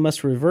realizes he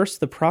must reverse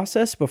the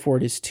process before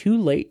it is too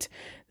late.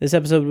 This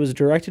episode was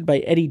directed by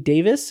Eddie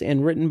Davis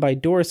and written by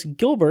Doris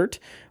Gilbert,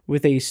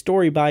 with a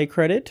story by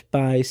credit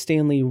by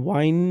Stanley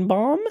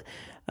Weinbaum.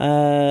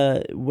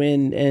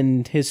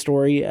 And his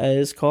story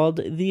is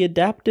called The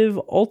Adaptive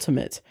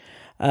Ultimate.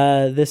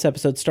 This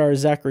episode stars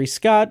Zachary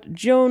Scott,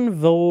 Joan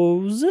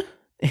Vose,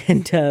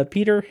 and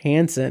Peter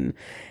Hansen.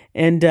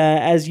 And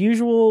as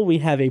usual, we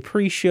have a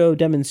pre-show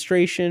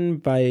demonstration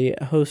by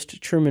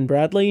host Truman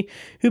Bradley,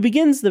 who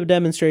begins the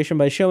demonstration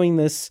by showing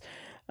this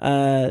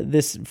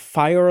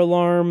fire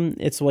alarm.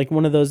 It's like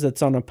one of those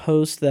that's on a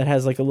post that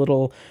has like a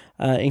little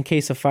in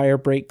case of fire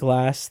break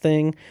glass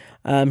thing.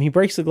 He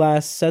breaks the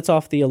glass, sets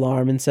off the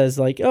alarm, and says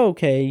like, oh,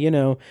 okay,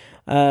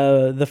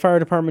 the fire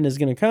department is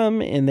going to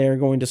come and they're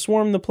going to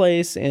swarm the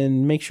place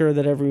and make sure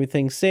that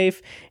everything's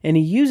safe. And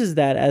he uses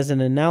that as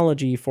an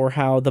analogy for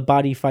how the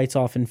body fights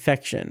off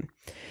infection.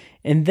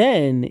 And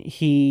then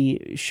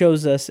he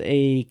shows us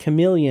a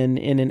chameleon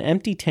in an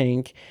empty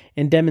tank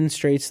and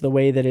demonstrates the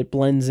way that it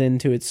blends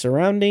into its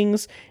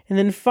surroundings. And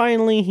then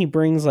finally he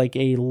brings like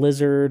a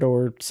lizard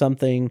or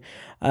something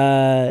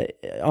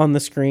on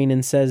the screen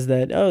and says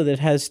that, that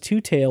has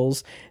two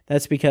tails.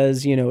 That's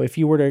because, if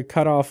you were to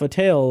cut off a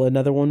tail,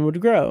 another one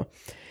would grow.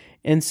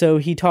 And so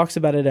he talks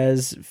about it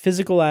as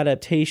physical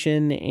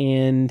adaptation,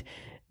 and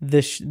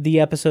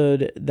the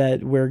episode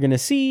that we're going to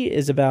see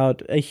is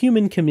about a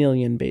human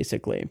chameleon,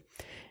 basically.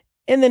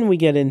 And then we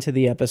get into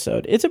the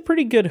episode. It's a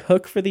pretty good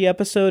hook for the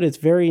episode. It's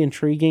very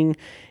intriguing.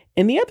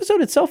 And the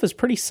episode itself is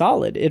pretty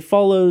solid. It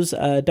follows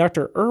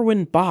Dr.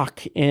 Erwin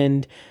Bach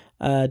and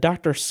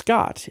Dr.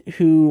 Scott,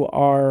 who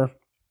are...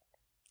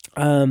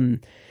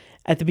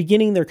 at the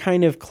beginning, they're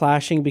kind of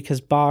clashing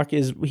because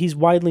he's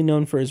widely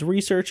known for his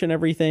research and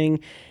everything.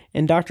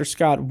 And Dr.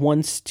 Scott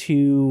wants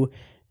to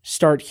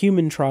start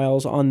human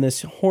trials on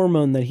this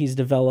hormone that he's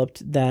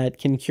developed that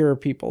can cure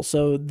people.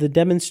 So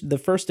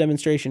the first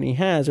demonstration he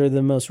has, or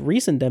the most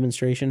recent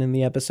demonstration in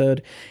the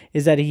episode,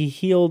 is that he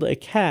healed a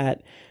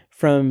cat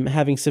from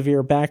having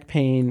severe back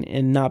pain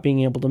and not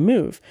being able to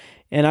move.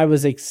 And I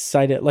was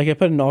excited. Like, I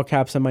put in all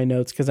caps on my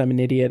notes because I'm an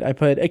idiot. I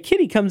put, a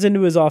kitty comes into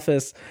his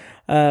office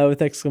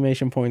with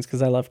exclamation points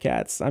because I love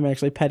cats. I'm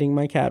actually petting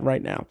my cat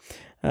right now.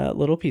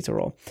 Little pizza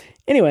roll.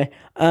 Anyway,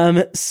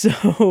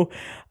 so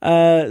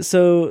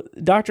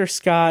Dr.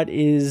 Scott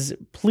is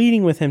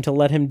pleading with him to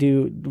let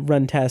him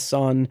run tests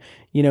on,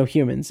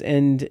 humans.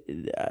 And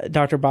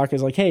Dr. Bach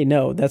is like, hey,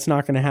 no, that's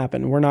not going to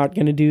happen. We're not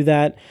going to do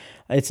that.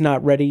 It's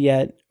not ready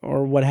yet,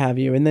 or what have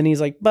you. And then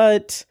he's like,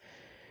 but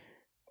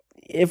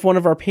if one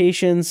of our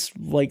patients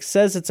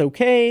says it's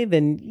okay,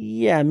 then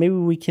yeah, maybe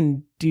we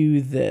can do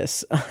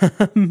this.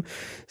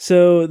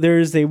 So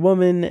there's a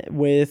woman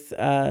with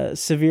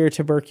severe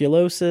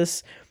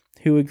tuberculosis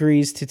who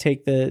agrees to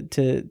take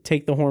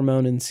the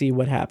hormone and see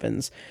what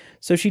happens.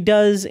 So she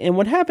does, and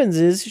what happens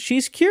is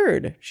she's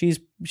cured. She's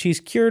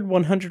cured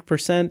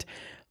 100%,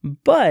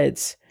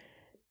 but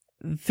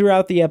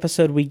throughout the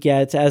episode we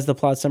get, as the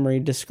plot summary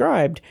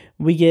described,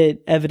 we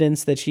get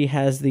evidence that she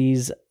has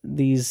these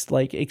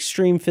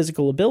extreme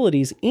physical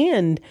abilities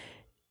and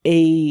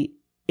a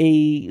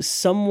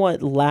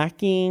somewhat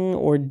lacking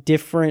or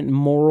different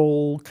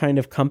moral kind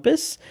of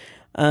compass,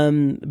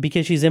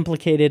 because she's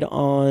implicated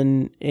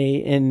in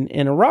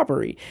a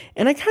robbery.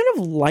 And I kind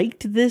of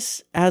liked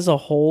this as a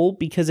whole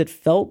because it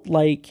felt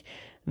like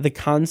the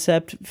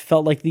concept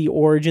felt like the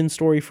origin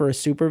story for a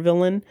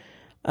supervillain.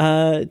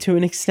 To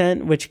an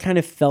extent, which kind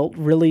of felt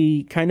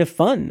really kind of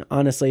fun,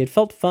 honestly. It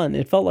felt fun.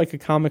 It felt like a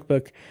comic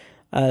book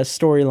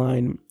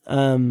storyline,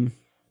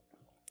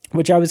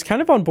 which I was kind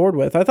of on board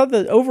with. I thought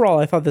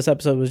this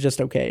episode was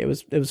just okay. It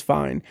was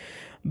fine,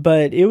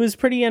 but it was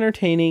pretty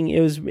entertaining.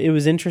 It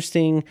was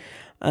interesting.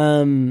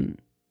 And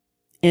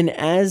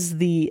as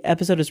the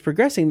episode is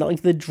progressing,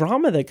 the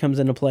drama that comes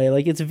into play,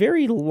 it's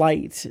very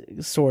light,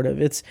 sort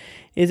of. It's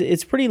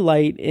pretty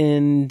light,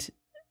 and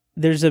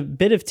there's a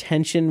bit of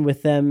tension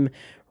with them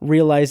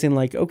realizing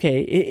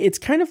okay, it's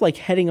kind of like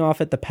heading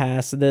off at the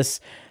pass, this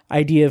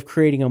idea of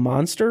creating a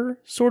monster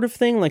sort of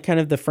thing,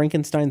 kind of the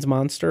Frankenstein's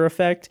monster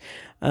effect,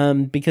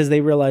 because they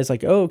realize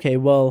oh, okay,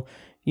 well,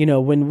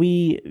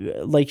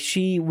 when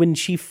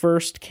she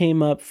first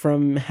came up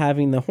from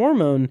having the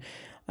hormone,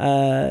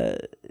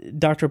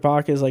 Dr.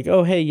 Bach is like,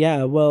 oh, hey,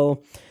 yeah,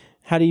 well,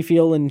 how do you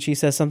feel? And she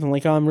says something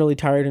like, oh, I'm really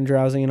tired and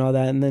drowsy and all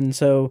that. And then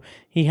so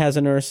he has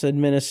a nurse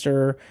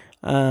administer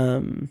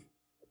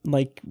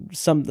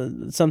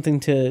something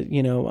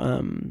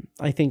to,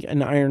 I think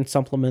an iron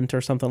supplement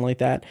or something like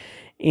that.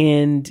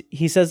 And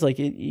he says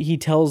he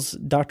tells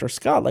Dr.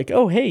 Scott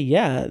oh, hey,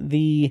 yeah,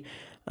 the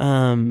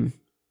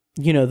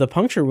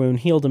puncture wound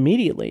healed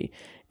immediately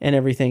and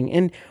everything.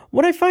 And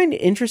what I find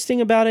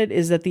interesting about it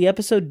is that the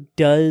episode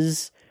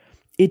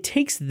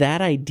takes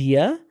that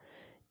idea,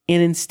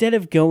 and instead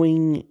of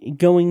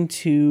going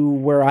to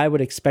where I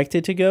would expect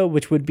it to go,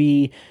 which would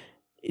be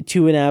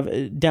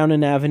down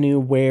an avenue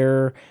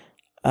where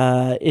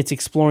it's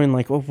exploring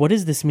like, well, what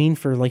does this mean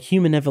for like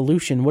human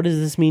evolution? What does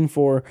this mean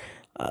for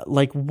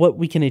like what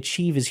we can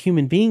achieve as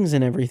human beings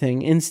and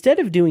everything? Instead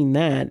of doing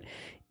that,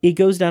 it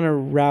goes down a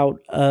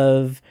route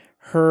of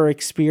her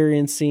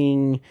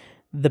experiencing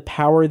the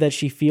power that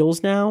she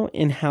feels now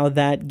and how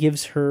that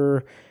gives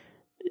her,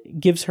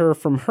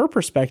 from her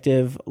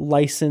perspective,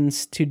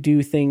 license to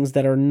do things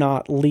that are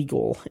not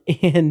legal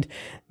and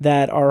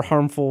that are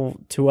harmful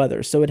to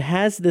others. So it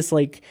has this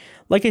like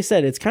I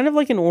said, it's kind of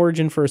like an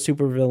origin for a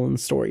supervillain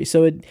story.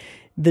 So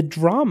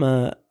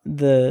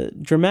the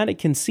dramatic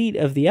conceit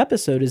of the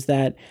episode is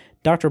that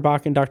Dr.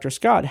 Bach and Dr.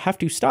 Scott have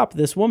to stop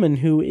this woman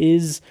who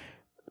is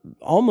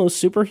almost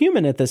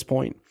superhuman at this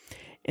point.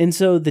 And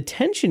so the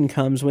tension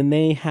comes when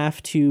they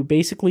have to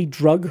basically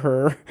drug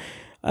her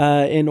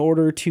in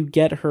order to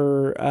get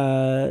her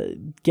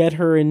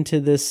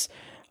into this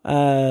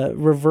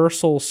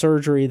reversal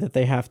surgery that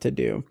they have to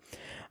do.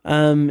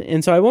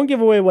 And so I won't give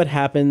away what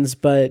happens,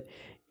 but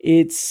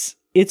it's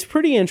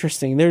pretty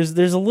interesting.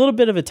 There's a little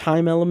bit of a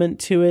time element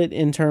to it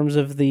in terms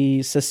of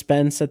the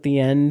suspense at the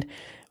end,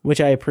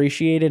 which I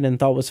appreciated and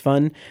thought was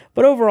fun.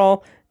 But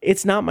overall,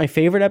 it's not my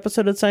favorite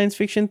episode of science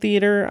fiction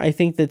theater. I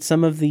think that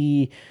some of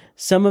the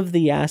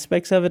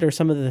aspects of it, or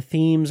some of the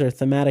themes or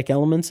thematic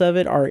elements of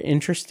it, are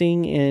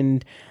interesting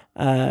and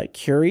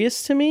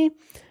curious to me.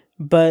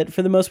 But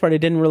for the most part, it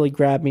didn't really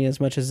grab me as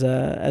much as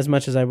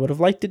I would have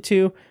liked it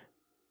to.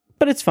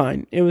 But it's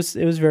fine. It was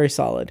very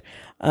solid.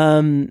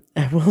 I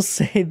will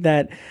say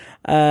that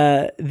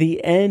at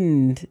the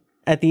end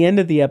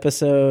of the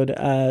episode,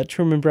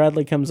 Truman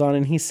Bradley comes on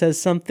and he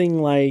says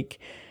something like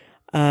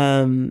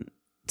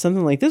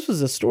this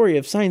was a story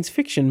of science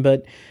fiction,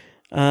 but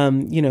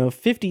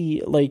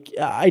 50, like,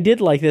 I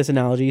did like this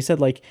analogy. He said,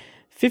 like,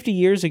 50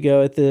 years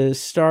ago at the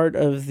start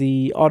of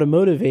the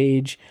automotive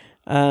age,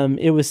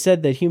 it was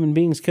said that human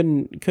beings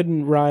couldn't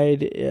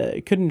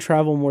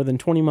travel more than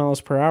 20 miles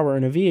per hour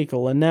in a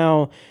vehicle. And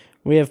now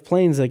we have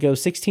planes that go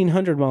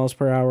 1,600 miles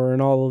per hour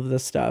and all of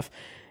this stuff.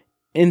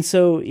 And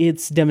so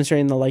it's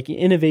demonstrating the like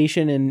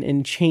innovation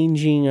and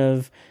changing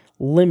of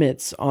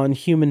limits on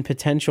human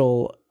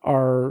potential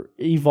are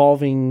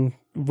evolving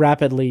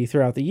rapidly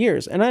throughout the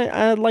years. And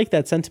I like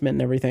that sentiment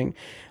and everything.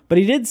 But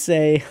he did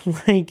say,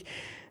 like,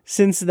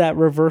 since that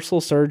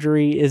reversal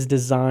surgery is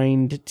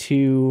designed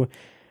to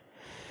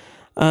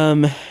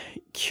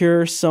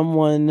cure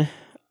someone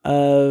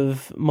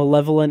of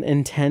malevolent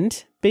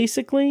intent,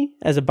 basically,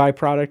 as a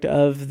byproduct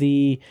of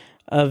the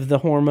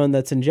hormone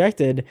that's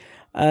injected,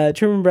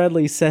 Truman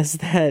Bradley says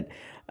that,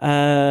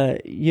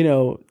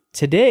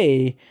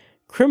 today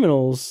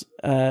criminals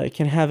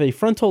can have a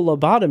frontal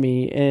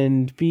lobotomy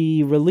and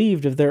be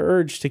relieved of their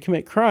urge to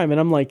commit crime.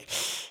 And I'm like,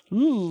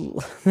 ooh,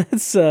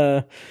 that's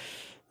a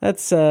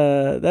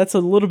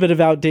little bit of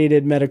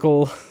outdated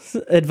medical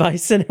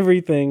advice and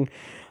everything.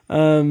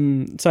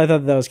 So I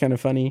thought that was kind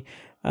of funny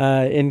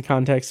in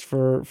context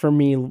for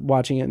me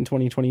watching it in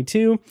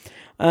 2022.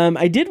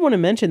 I did want to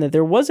mention that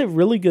there was a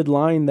really good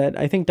line that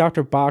I think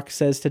Dr. Bach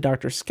says to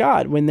Dr.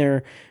 Scott when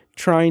they're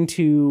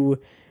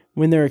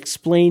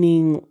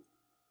explaining,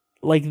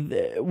 like,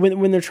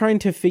 when they're trying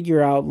to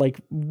figure out, like,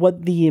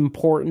 what the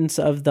importance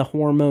of the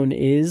hormone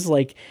is,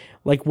 like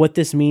what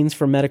this means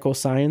for medical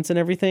science and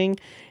everything.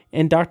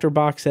 And Dr.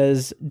 Bach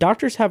says,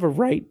 doctors have a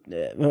right,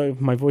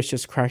 my voice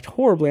just cracked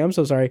horribly, I'm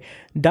so sorry.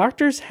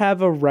 Doctors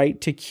have a right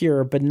to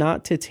cure, but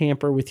not to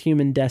tamper with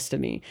human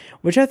destiny,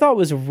 which I thought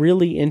was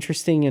really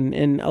interesting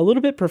and a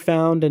little bit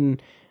profound.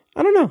 And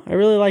I don't know, I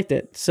really liked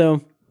it.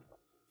 So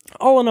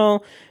all in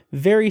all,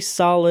 very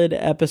solid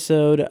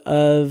episode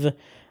of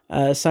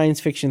science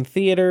fiction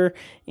theater.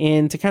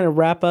 And to kind of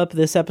wrap up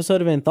this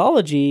episode of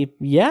Anthology,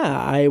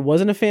 yeah, I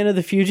wasn't a fan of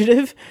The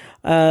Fugitive.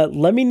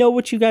 Let me know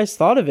what you guys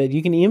thought of it.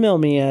 You can email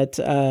me at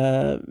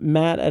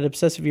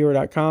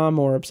matt@obsessiveviewer.com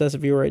or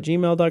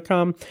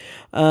obsessiveviewer@gmail.com,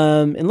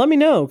 and let me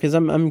know, because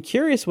I'm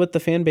curious what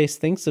the fan base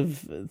thinks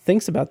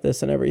about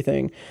this and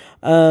everything.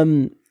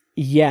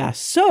 Yeah,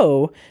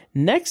 so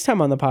next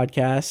time on the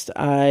podcast,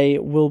 I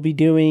will be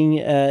doing,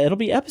 it'll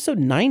be episode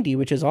 90,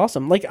 which is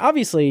awesome. Like,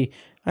 obviously,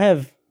 I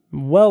have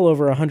well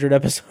over 100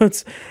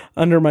 episodes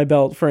under my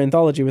belt for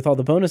Anthology with all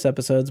the bonus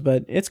episodes,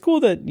 but it's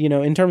cool that,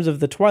 in terms of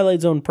the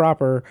Twilight Zone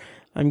proper,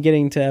 I'm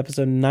getting to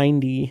episode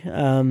 90.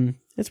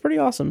 It's pretty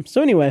awesome.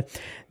 So anyway,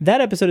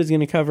 that episode is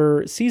going to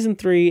cover season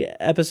 3,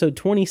 episode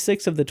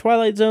 26 of the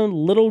Twilight Zone,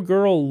 Little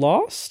Girl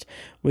Lost,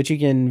 which you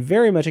can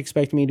very much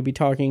expect me to be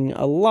talking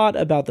a lot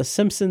about The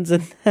Simpsons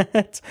in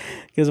that,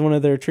 because one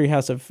of their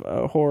Treehouse of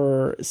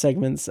Horror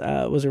segments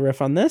was a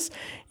riff on this.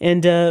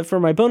 And for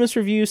my bonus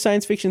review,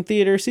 Science Fiction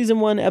Theater, season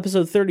 1,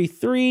 episode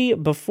 33,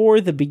 Before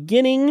the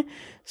Beginning.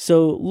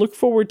 So look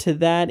forward to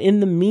that. In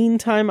the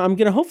meantime, I'm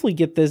going to hopefully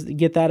get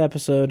that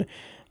episode.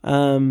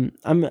 I'm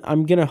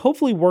going to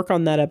hopefully work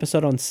on that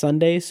episode on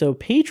Sunday. So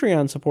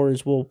Patreon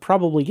supporters will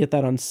probably get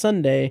that on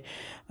Sunday.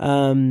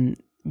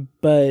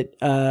 but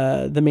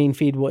the main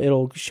feed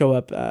it'll show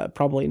up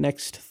probably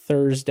next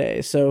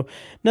Thursday. So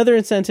another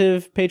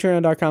incentive,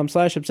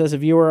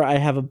 patreon.com/obsessiveviewer. I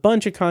have a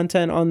bunch of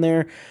content on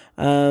there.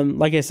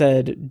 Like I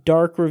said,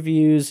 Dark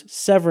reviews,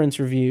 Severance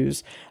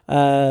reviews.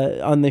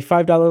 On the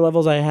 $5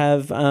 levels, I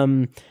have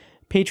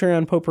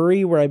Patreon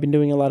Potpourri, where I've been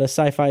doing a lot of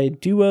sci-fi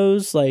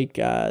duos like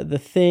The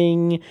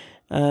Thing,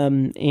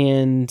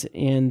 and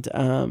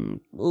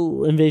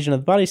Invasion of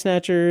the Body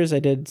Snatchers. I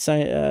did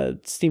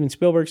Steven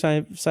Spielberg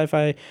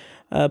sci-fi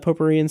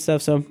potpourri and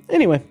stuff. So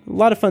anyway, a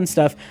lot of fun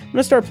stuff. I'm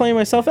gonna start playing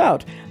myself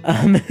out.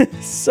 Yeah,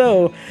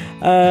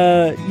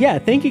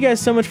 thank you guys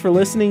so much for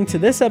listening to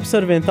this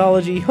episode of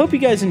Anthology. Hope you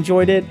guys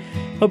enjoyed it.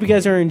 Hope you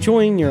guys are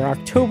enjoying your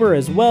October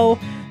as well.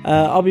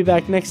 I'll be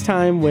back next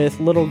time with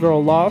Little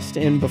Girl Lost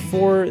and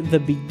Before the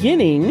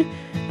Beginning.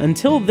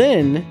 Until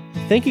then,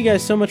 thank you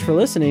guys so much for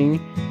listening,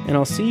 and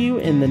I'll see you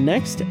in the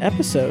next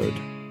episode.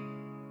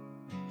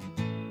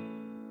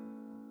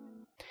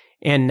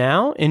 And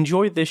now,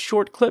 enjoy this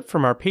short clip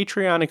from our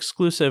Patreon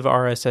exclusive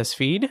RSS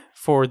feed.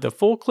 For the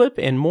full clip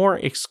and more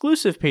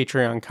exclusive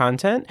Patreon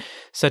content,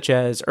 such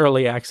as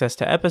early access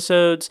to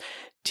episodes,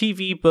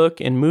 TV,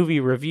 book, and movie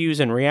reviews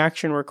and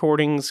reaction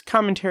recordings,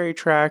 commentary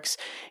tracks,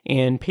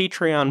 and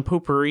Patreon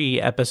potpourri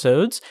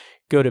episodes,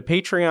 go to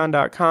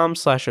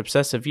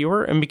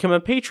patreon.com/obsessiveviewer and become a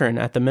patron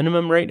at the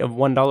minimum rate of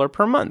 $1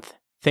 per month.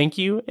 Thank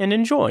you and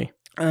enjoy.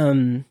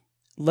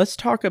 Let's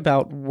talk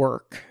about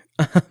work.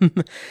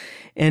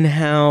 And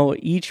how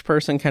each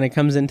person kind of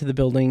comes into the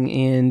building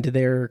and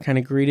they're kind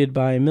of greeted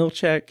by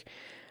Milchek.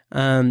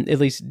 At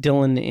least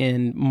Dylan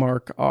and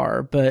Mark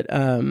are, but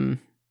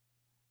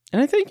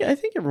and I think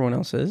everyone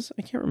else is.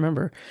 I can't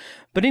remember,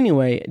 but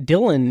anyway,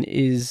 Dylan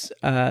is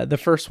the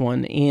first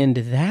one, and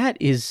that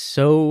is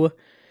so.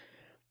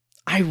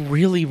 I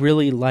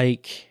really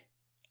like.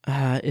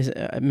 Is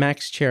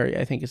Max Cherry,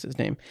 I think is his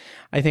name.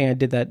 I think I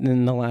did that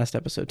in the last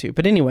episode too.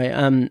 But anyway,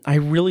 I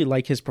really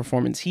like his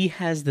performance. He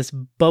has this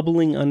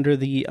bubbling under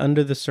the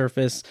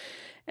surface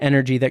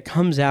energy that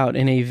comes out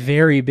in a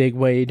very big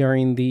way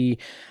during the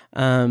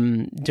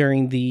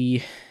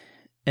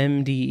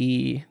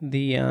MDE,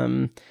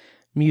 the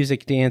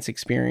music dance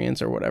experience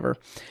or whatever.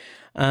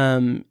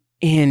 That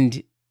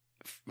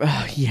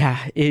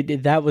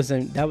was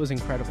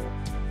incredible.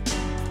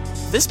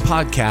 This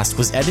podcast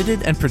was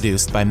edited and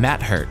produced by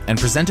Matt Hurt and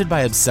presented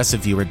by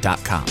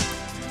ObsessiveViewer.com.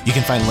 You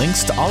can find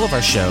links to all of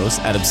our shows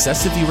at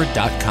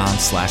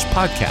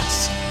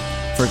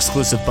ObsessiveViewer.com/podcasts. For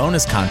exclusive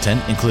bonus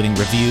content, including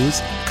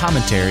reviews,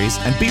 commentaries,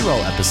 and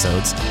B-roll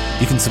episodes,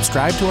 you can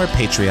subscribe to our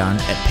Patreon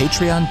at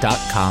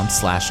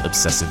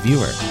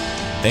patreon.com/ObsessiveViewer.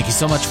 Thank you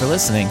so much for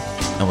listening,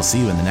 and we'll see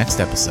you in the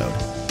next episode.